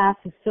monthly pass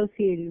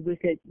associated with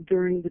it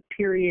during the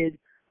period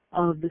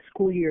of the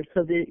school year,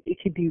 so that it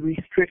could be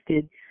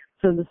restricted.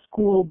 So the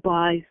school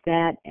buys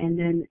that, and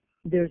then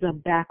there's a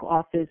back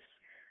office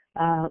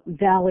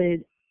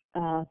valid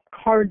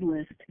card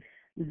list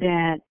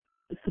that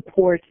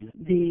supports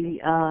the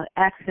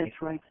access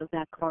rights of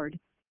that card.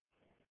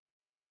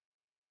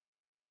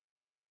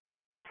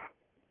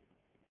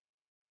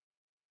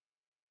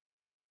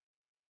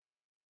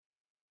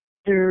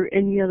 Are there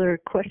any other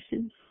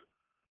questions?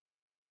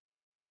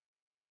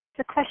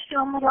 There's a question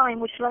on the line.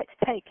 Would you like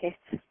to take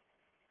it?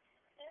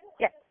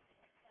 Yeah.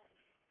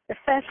 The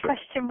first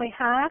question we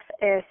have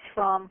is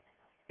from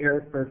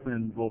Eric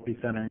Berkman, Volpe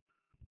Center.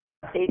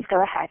 Please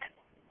go ahead.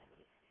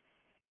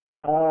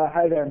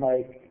 Hi there,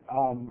 Mike.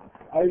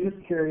 I was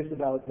just curious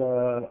about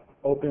the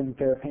open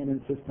fare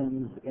payment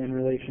systems in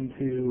relation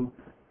to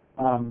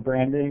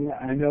branding.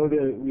 I know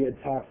that we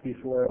had talked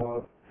before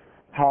about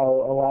how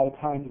a lot of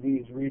times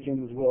these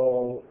regions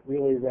will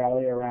really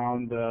rally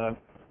around the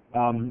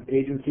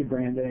agency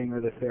branding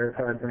or the fare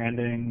card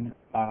branding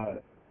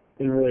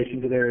in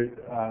relation to their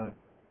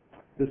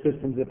the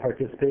systems that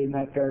participate in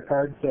that fare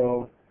card.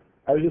 So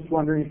I was just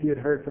wondering if you had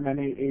heard from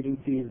any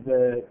agencies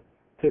that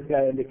took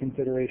that into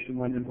consideration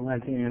when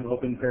implementing an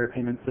open fair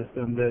payment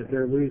system, that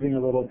they're losing a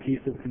little piece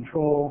of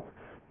control,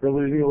 they're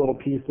losing a little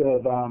piece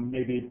of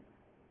maybe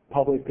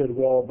public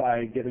goodwill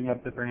by giving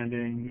up the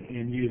branding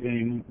and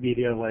using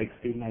media like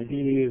student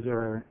IDs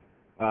or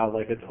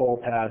like a toll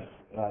pass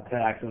to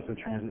access a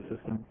transit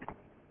system.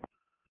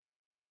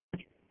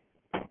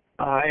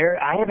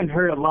 I haven't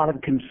heard a lot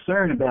of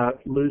concern about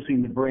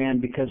losing the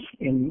brand because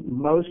in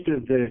most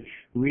of the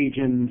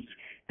regions,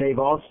 they've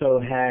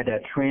also had a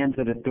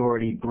transit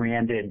authority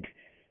branded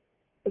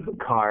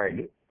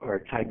card or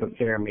type of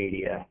fare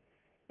media.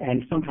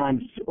 And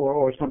sometimes,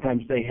 or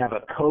sometimes they have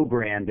a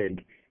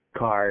co-branded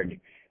card.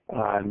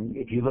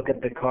 If you look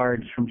at the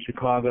cards from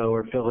Chicago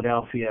or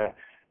Philadelphia,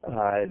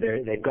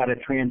 they've got a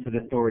transit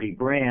authority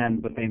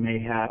brand, but they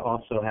may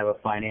also have a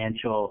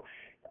financial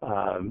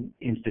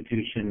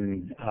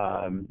institution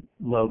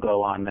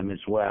logo on them as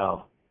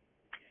well.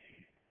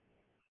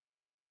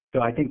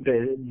 So I think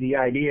the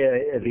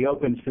idea of the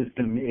open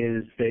system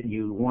is that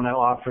you want to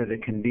offer the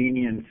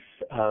convenience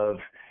of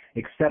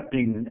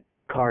accepting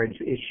cards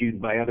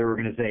issued by other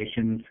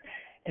organizations,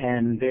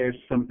 and there's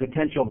some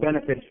potential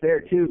benefits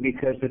there too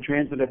because the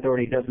transit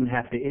authority doesn't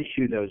have to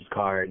issue those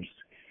cards.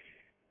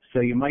 So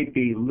you might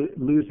be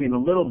losing a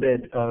little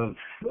bit of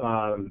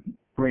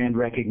brand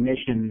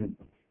recognition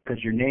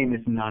because your name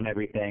isn't on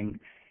everything,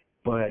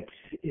 but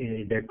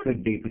there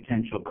could be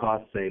potential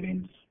cost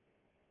savings.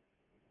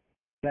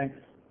 Thanks.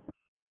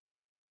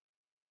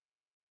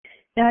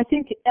 And I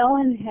think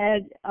Ellen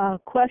had a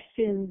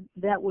question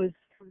that was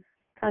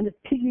kind of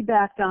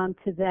piggybacked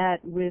onto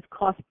that with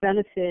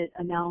cost-benefit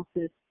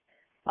analysis.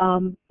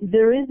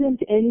 There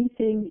isn't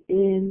anything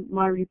in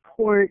my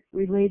report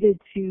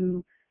related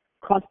to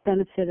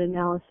cost-benefit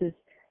analysis.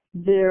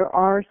 There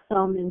are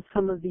some in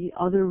some of the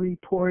other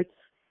reports,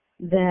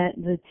 that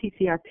the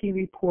TCRP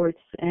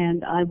reports,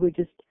 and I would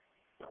just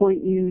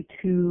point you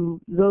to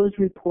those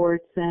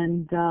reports,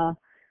 and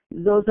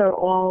those are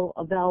all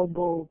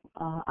available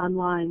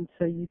online,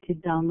 so you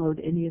could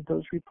download any of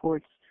those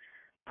reports.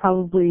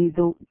 Probably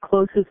the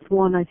closest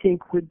one, I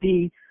think, would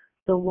be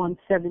the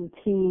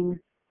 117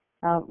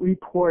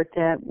 report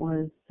that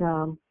was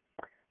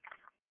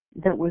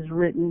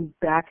written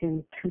back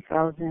in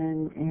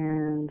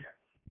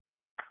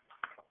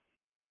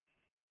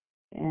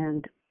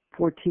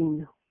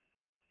 2014.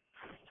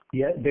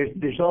 Yeah,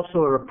 there's also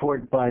a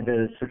report by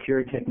the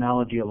Secure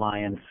Technology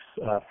Alliance,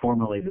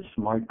 formerly the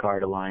Smart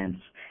Card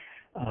Alliance,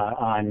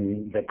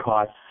 on the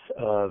costs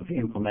of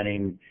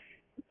implementing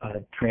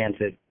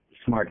transit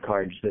smart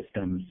card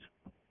systems.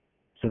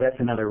 So that's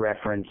another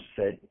reference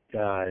that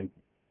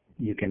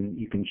you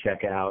can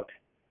check out.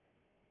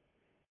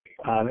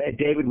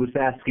 David was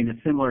asking a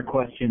similar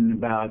question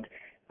about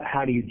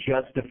how do you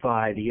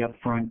justify the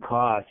upfront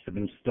costs of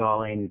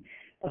installing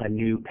a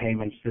new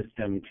payment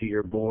system to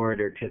your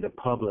board or to the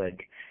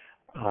public,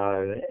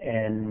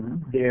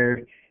 and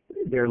there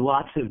are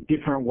lots of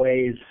different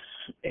ways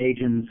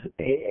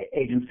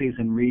agencies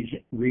and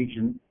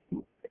regions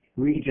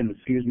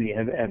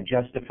have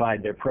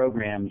justified their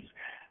programs.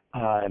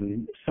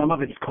 Some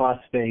of it's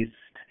cost-based,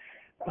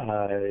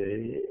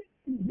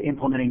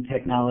 implementing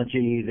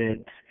technology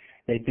that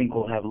they think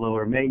will have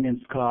lower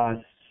maintenance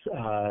costs,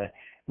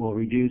 will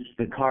reduce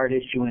the card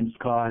issuance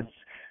costs.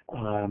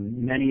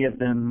 Many of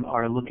them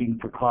are looking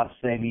for cost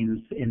savings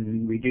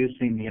in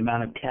reducing the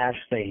amount of cash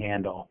they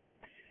handle.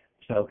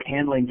 So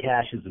handling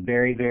cash is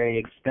very, very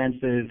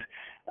expensive,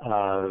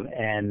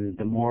 and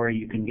the more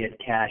you can get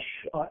cash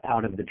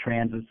out of the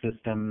transit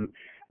system,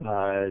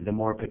 the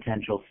more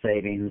potential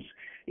savings,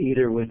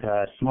 either with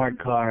a smart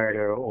card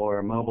or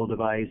a mobile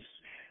device,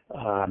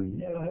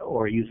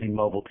 or using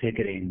mobile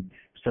ticketing.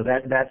 So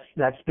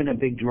that's been a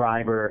big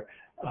driver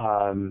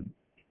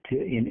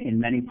in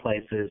many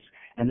places.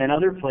 And then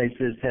other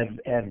places have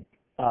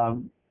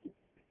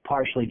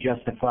partially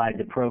justified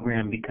the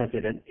program because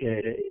it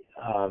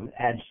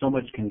adds so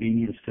much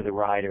convenience to the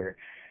rider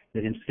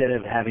that instead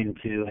of having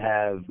to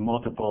have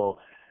multiple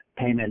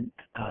payment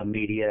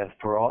media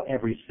for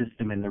every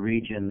system in the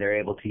region, they're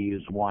able to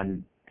use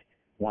one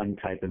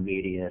type of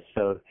media.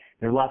 So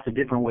there are lots of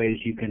different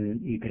ways you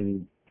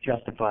can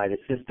justify the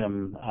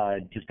system.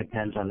 It just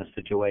depends on the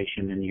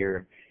situation in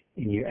your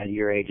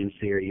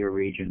agency or your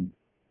region.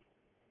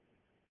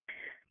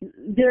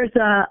 There's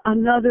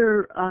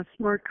another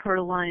Smart Card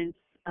Alliance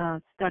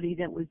study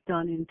that was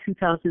done in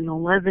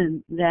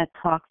 2011 that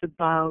talks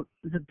about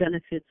the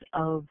benefits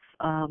of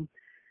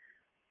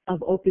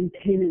open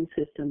payment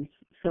systems.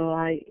 So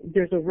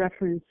there's a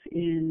reference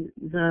in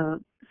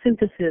the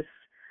synthesis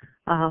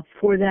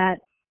for that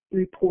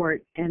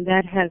report, and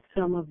that has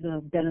some of the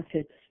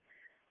benefits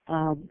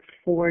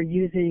for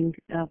using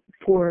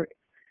for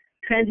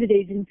transit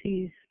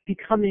agencies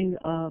becoming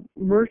a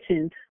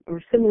merchant or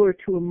similar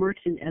to a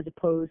merchant as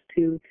opposed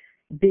to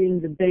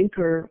being the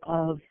banker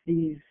of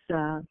these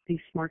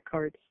smart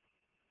cards.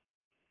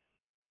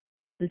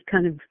 This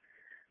kind of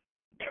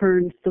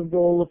turns the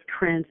role of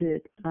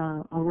transit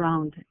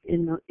around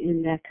in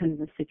that kind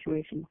of a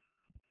situation.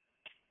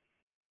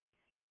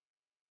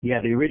 Yeah,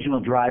 the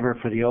original driver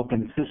for the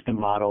open system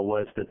model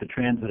was that the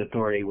transit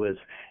authority was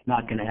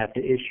not going to have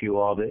to issue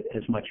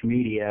as much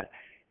media,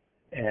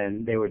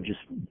 and they would just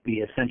be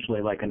essentially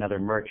like another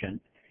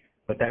merchant.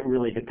 But that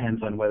really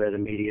depends on whether the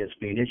media is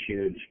being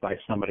issued by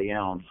somebody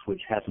else,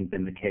 which hasn't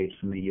been the case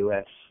in the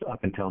U.S.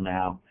 up until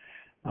now.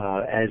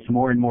 As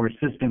more and more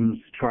systems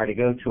try to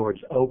go towards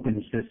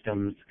open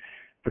systems,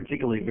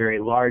 particularly very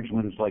large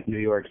ones like New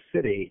York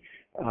City,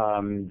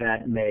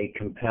 that may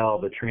compel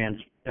the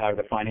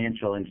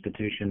financial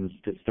institutions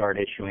to start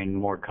issuing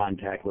more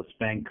contactless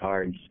bank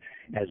cards,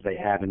 as they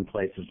have in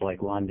places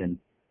like London.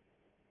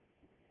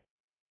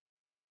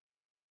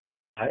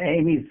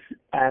 Amy's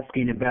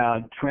asking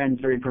about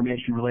trends or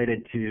information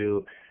related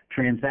to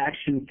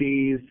transaction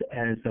fees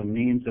as a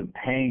means of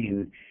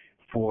paying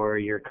for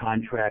your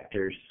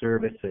contractor's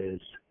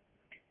services.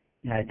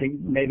 And I think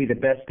maybe the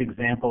best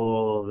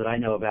example that I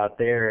know about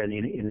there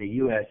in the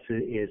U.S.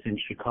 is in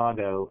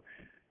Chicago.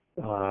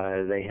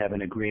 They have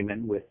an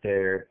agreement with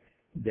their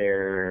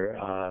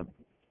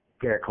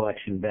fare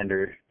collection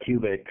vendor,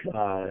 Cubic,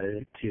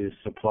 to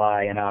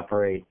supply and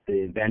operate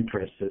the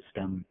Ventra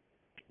system.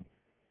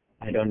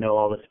 I don't know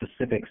all the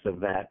specifics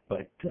of that,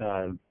 but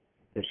the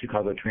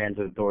Chicago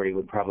Transit Authority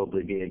would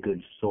probably be a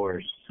good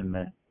source, and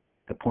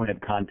the point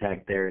of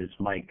contact there is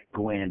Mike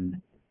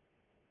Gwynn,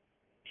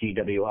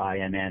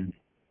 Gwinn.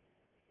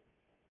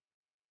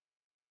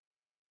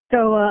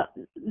 So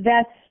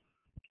that's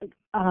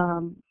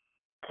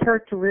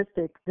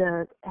characteristic,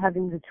 that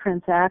having the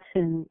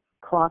transaction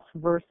cost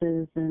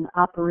versus an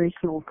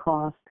operational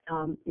cost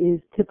is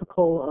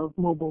typical of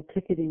mobile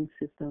ticketing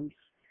systems.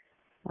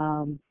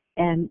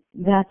 And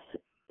that's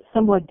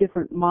somewhat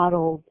different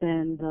model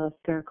than the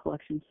fare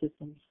collection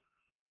systems.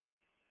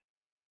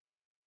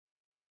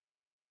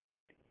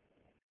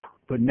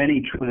 But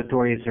many transit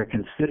authorities are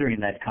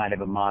considering that kind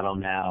of a model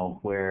now,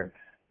 where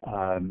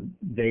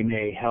they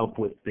may help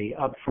with the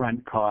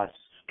upfront costs,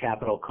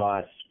 capital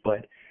costs,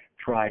 but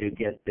try to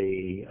get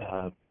the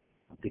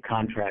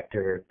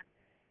contractor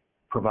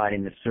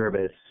providing the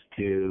service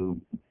to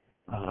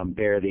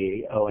bear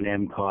the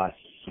O&M costs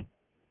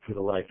for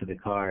the life of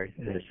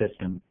the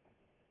system.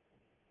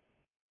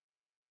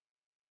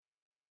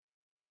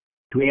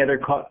 Do we have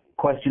other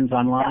questions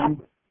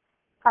online?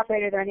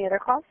 Operator, are there any other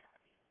calls?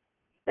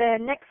 The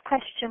next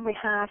question we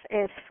have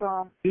is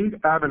from Steve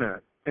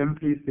Abinet,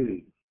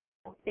 MPC.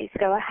 Please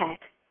go ahead.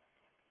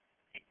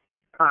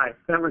 Hi,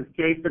 that was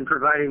Jason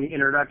providing the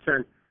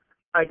introduction.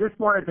 I just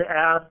wanted to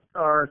ask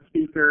our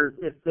speakers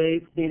if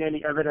they've seen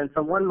any evidence.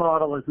 So one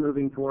model is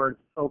moving towards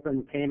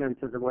open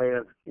payments as a way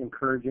of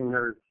encouraging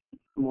their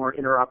more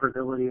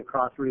interoperability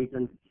across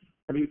regions.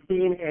 Have you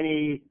seen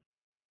any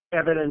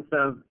evidence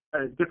of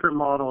a different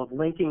model of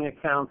linking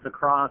accounts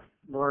across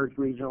large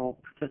regional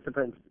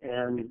participants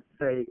and,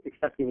 say,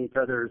 accepting each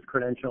other's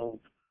credentials,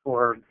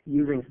 or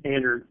using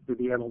standards to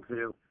be able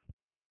to,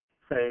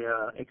 say,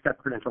 accept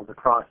credentials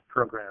across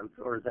programs,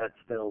 or is that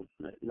still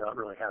not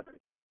really happening?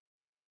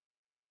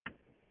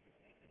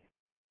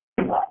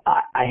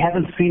 I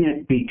haven't seen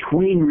it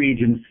between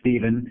regions,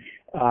 Stephen,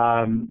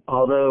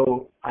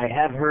 although I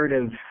have heard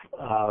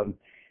of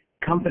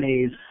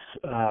companies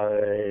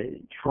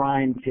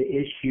trying to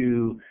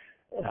issue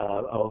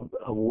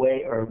a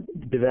way, or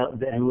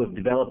who have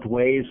developed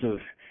ways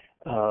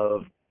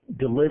of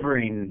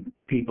delivering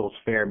people's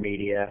fare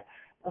media.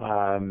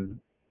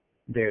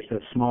 There's a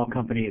small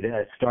company,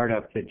 a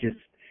startup that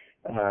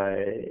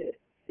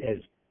has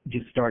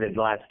just started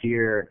last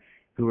year,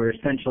 who are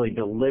essentially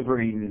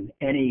delivering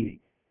any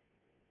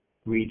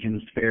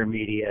region's fare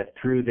media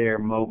through their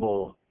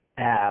mobile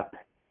app,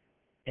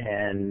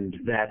 and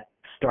that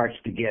starts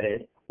to get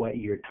at what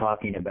you're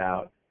talking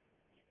about.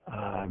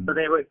 So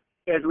they would,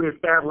 as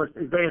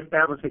they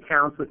establish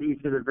accounts with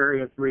each of the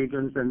various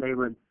regions, and they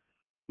would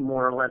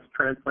more or less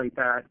translate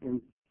that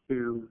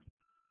into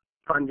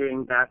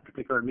funding that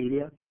particular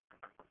media?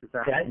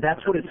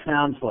 That's what it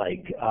sounds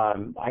like.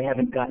 I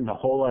haven't gotten a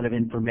whole lot of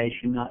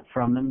information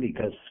from them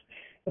because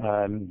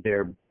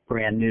they're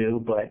brand new,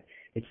 but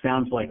it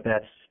sounds like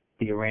that's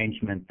the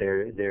arrangement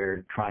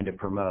they're trying to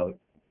promote.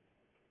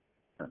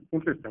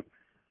 Interesting.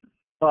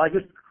 Well, I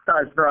just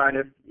thought I'd throw out,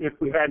 if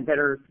we had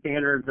better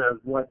standards of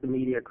what the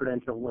media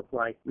credential looked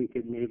like, we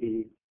could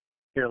maybe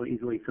fairly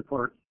easily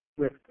support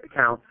with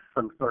accounts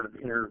some sort of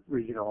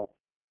inter-regional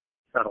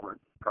settlement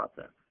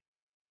process.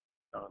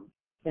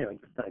 Anyway,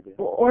 just an idea.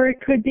 Or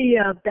it could be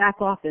a back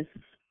office,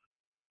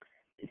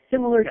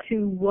 similar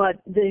to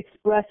what the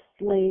express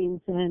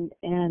lanes and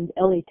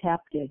LA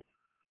TAP did.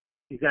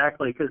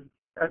 Exactly, because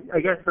I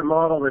guess the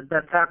model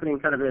that's happening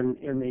kind of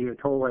in the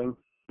tolling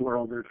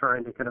world, they're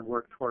trying to kind of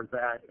work towards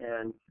that,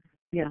 and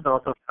it's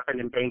also kind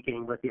of in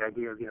banking with the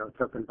idea of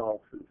token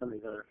vaults and some of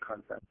these other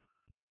concepts.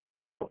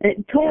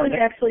 Tolling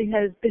actually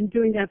has been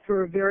doing that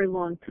for a very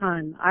long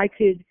time. I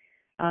could,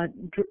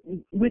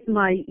 with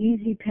my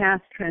Easy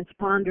Pass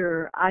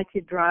transponder, I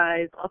could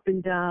drive up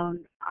and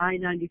down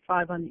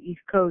I-95 on the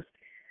East Coast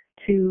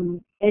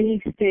to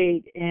any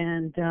state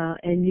and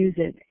use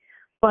it,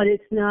 but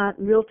it's not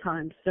real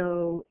time.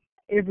 So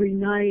every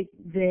night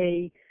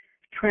they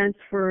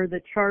transfer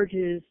the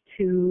charges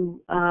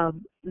to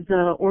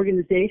the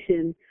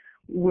organization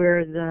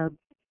where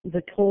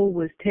the toll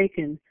was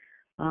taken,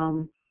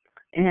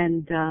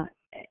 and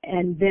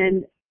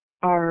then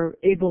are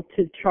able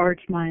to charge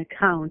my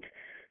account.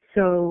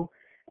 So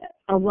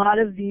a lot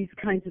of these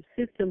kinds of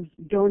systems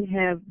don't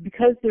have,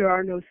 because there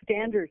are no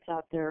standards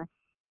out there,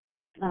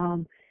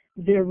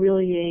 they're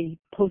really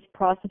a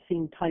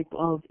post-processing type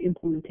of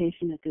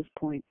implementation at this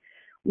point,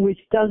 which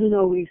doesn't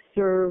always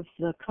serve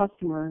the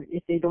customer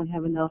if they don't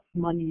have enough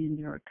money in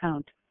their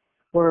account,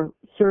 or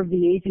serve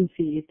the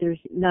agency if there's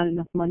not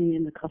enough money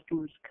in the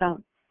customer's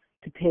account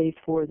to pay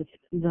for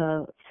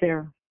the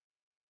fare.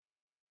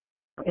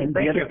 And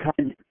the other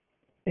kind,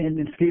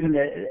 and Stephen,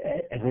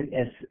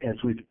 as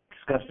we've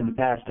discussed in the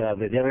past,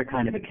 the other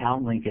kind of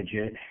account linkage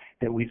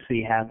that we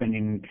see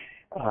happening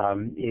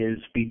is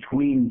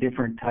between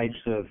different types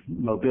of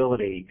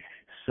mobility.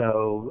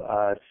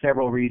 So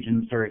several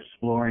regions are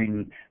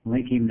exploring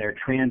linking their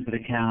transit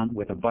account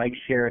with a bike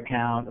share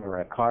account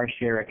or a car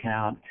share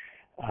account,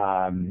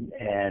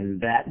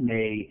 and that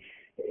may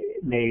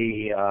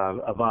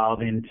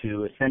evolve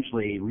into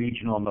essentially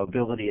regional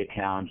mobility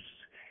accounts,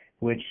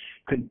 which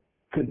could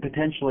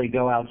potentially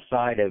go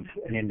outside of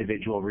an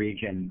individual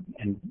region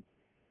and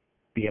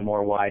be a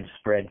more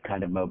widespread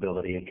kind of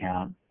mobility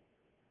account.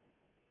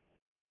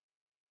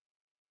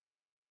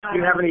 Do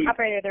you have any?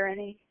 Operator, are there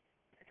any?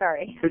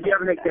 Sorry. Did you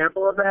have an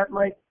example of that,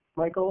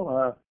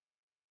 Michael?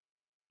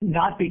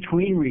 Not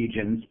between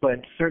regions, but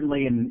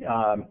certainly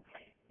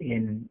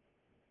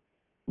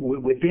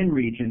within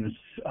regions,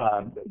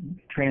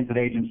 transit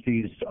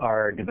agencies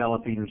are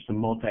developing some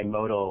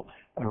multimodal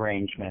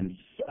arrangements,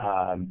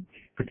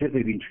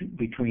 particularly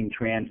between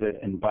transit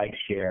and bike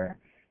share.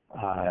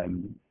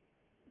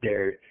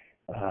 They're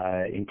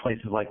in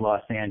places like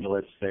Los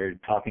Angeles, they're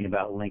talking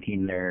about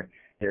linking their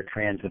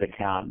transit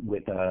account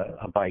with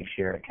a bike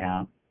share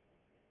account.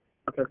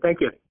 Okay, thank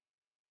you.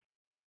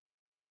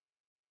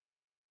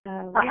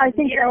 I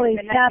think Ellie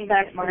Tapp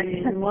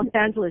actually in Los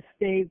Angeles,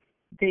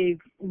 they've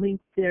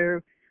linked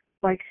their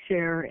bike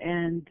share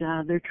and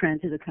their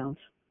transit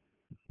accounts.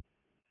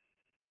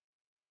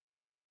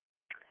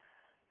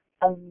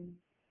 I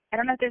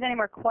don't know if there's any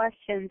more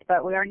questions,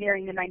 but we are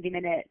nearing the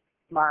 90-minute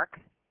mark.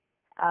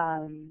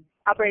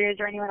 Operator, is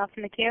there anyone else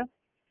in the queue?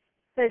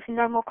 There's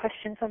no more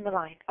questions on the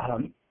line.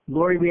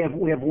 Lori, we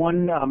have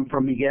one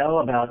from Miguel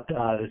about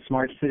the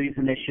Smart Cities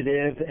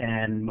Initiative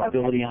and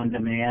mobility on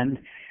demand.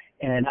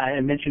 And I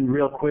mentioned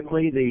real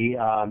quickly the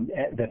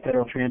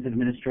Federal Transit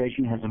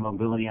Administration has a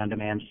mobility on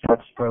demand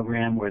starts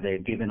program where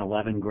they've given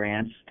 11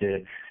 grants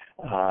to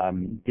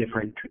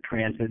different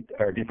transit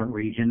or different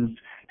regions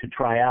to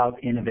try out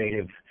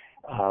innovative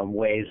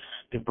ways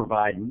to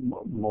provide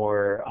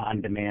more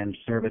on-demand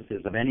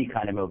services of any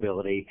kind of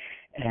mobility.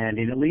 And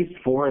in at least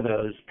 4 of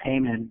those,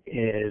 payment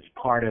is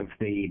part of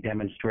the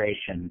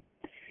demonstration.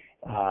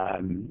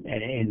 And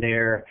in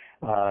their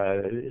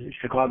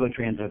Chicago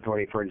Transit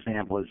Authority, for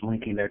example, is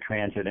linking their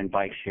transit and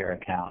bike share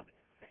account.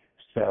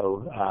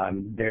 So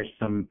there's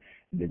some.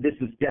 This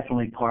is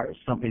definitely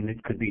something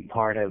that could be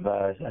part of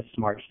a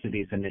Smart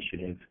Cities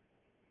initiative.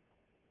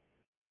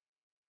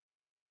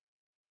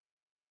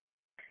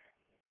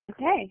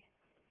 Okay.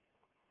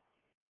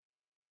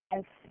 I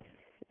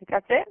think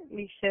that's it.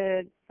 We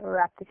should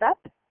wrap this up.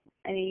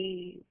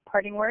 Any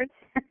parting words?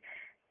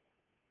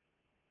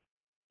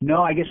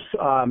 No, I guess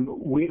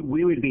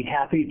we would be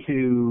happy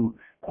to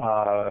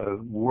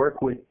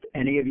work with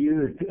any of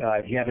you.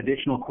 If you have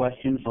additional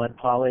questions, let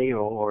Polly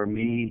or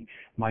me,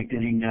 Mike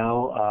Denning,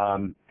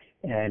 know,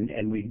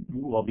 and we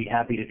will be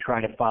happy to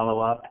try to follow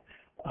up.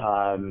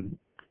 I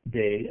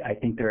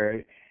think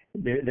there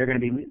are going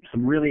to be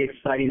some really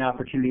exciting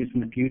opportunities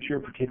in the future,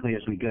 particularly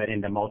as we get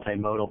into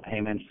multimodal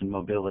payments and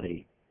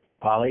mobility.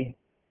 Polly?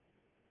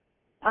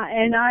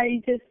 And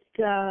I just,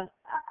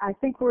 I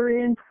think we're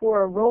in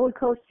for a roller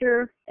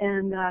coaster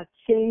and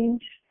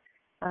change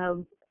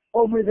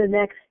over the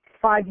next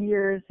 5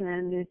 years,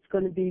 and it's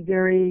going to be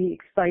very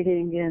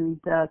exciting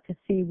and to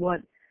see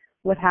what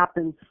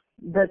happens.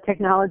 The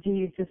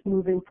technology is just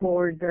moving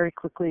forward very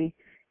quickly,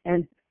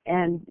 and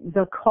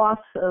the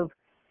costs of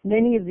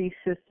many of these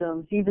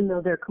systems, even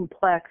though they're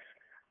complex,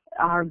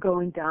 are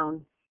going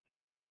down.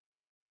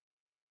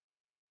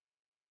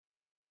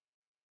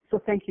 So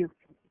thank you.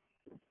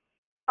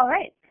 All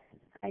right.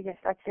 I guess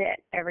that's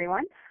it,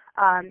 everyone.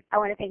 I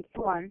want to thank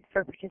everyone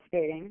for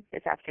participating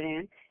this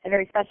afternoon. A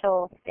very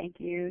special thank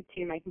you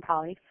to Mike and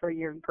Polly for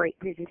your great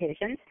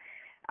presentations.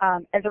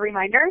 As a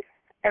reminder,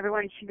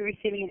 everyone should be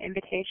receiving an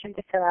invitation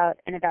to fill out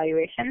an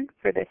evaluation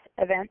for this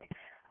event.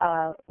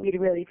 We'd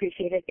really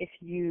appreciate it if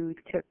you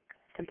took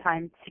some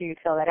time to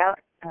fill that out.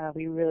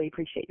 We really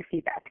appreciate your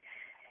feedback.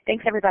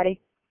 Thanks,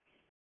 everybody.